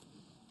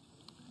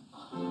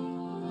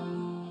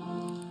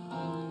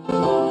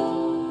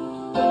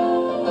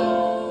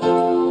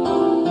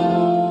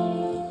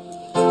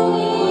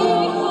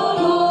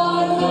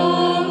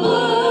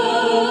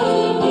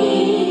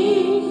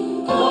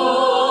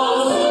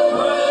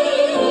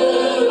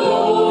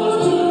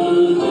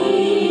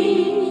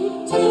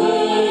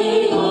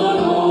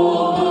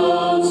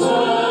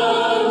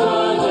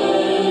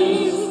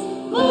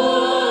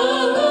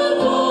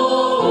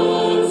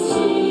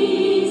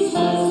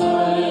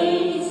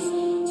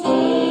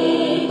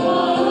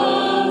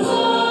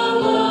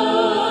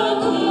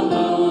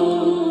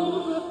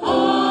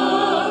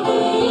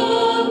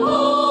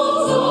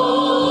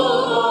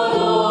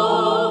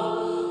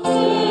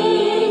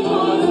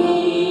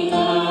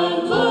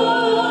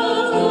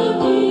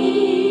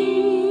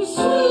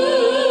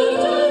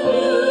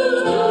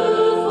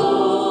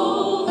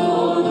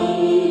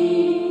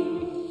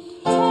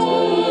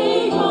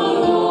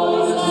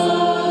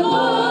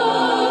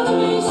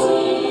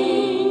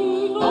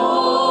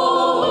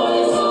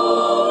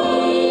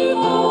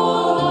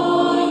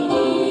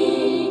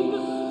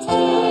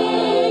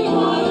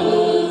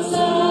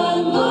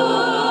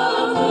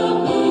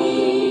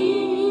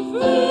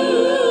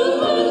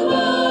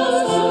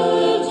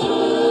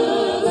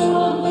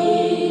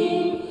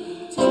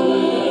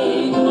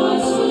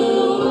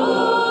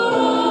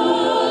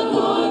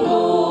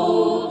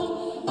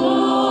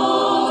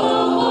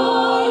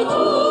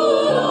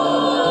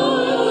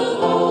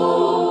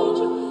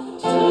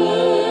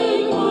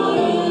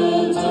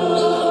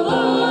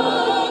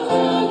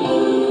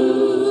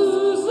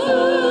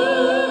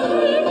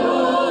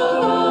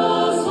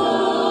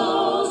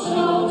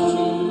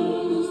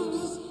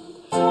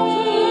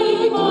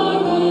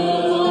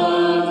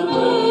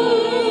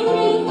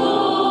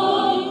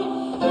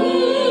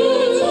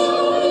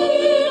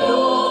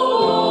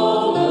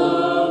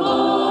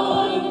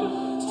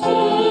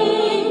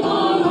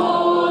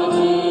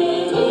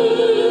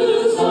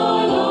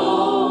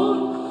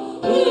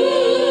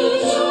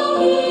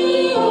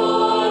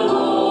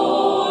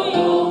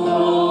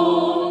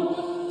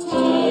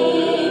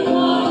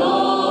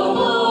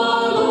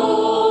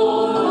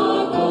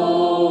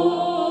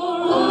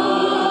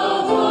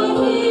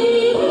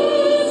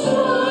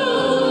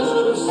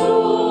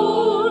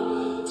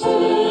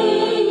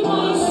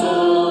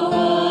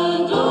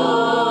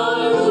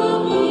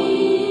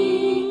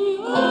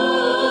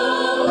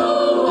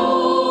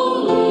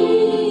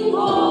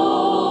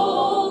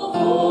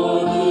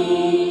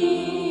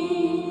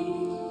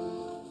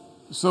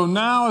 So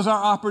now is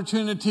our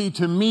opportunity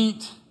to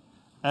meet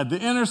at the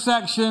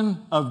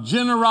intersection of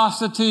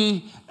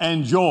generosity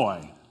and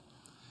joy.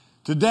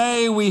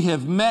 Today we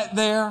have met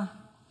there.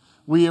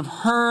 We have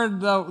heard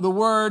the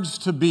words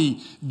to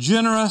be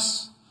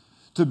generous,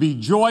 to be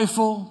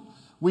joyful.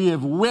 We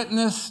have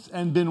witnessed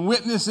and been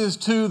witnesses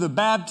to the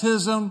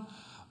baptism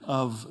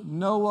of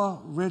Noah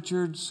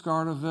Richard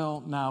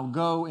Scarterville. Now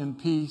go in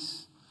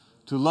peace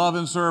to love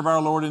and serve our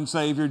Lord and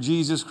Savior,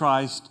 Jesus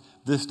Christ,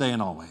 this day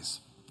and always.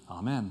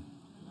 Amen.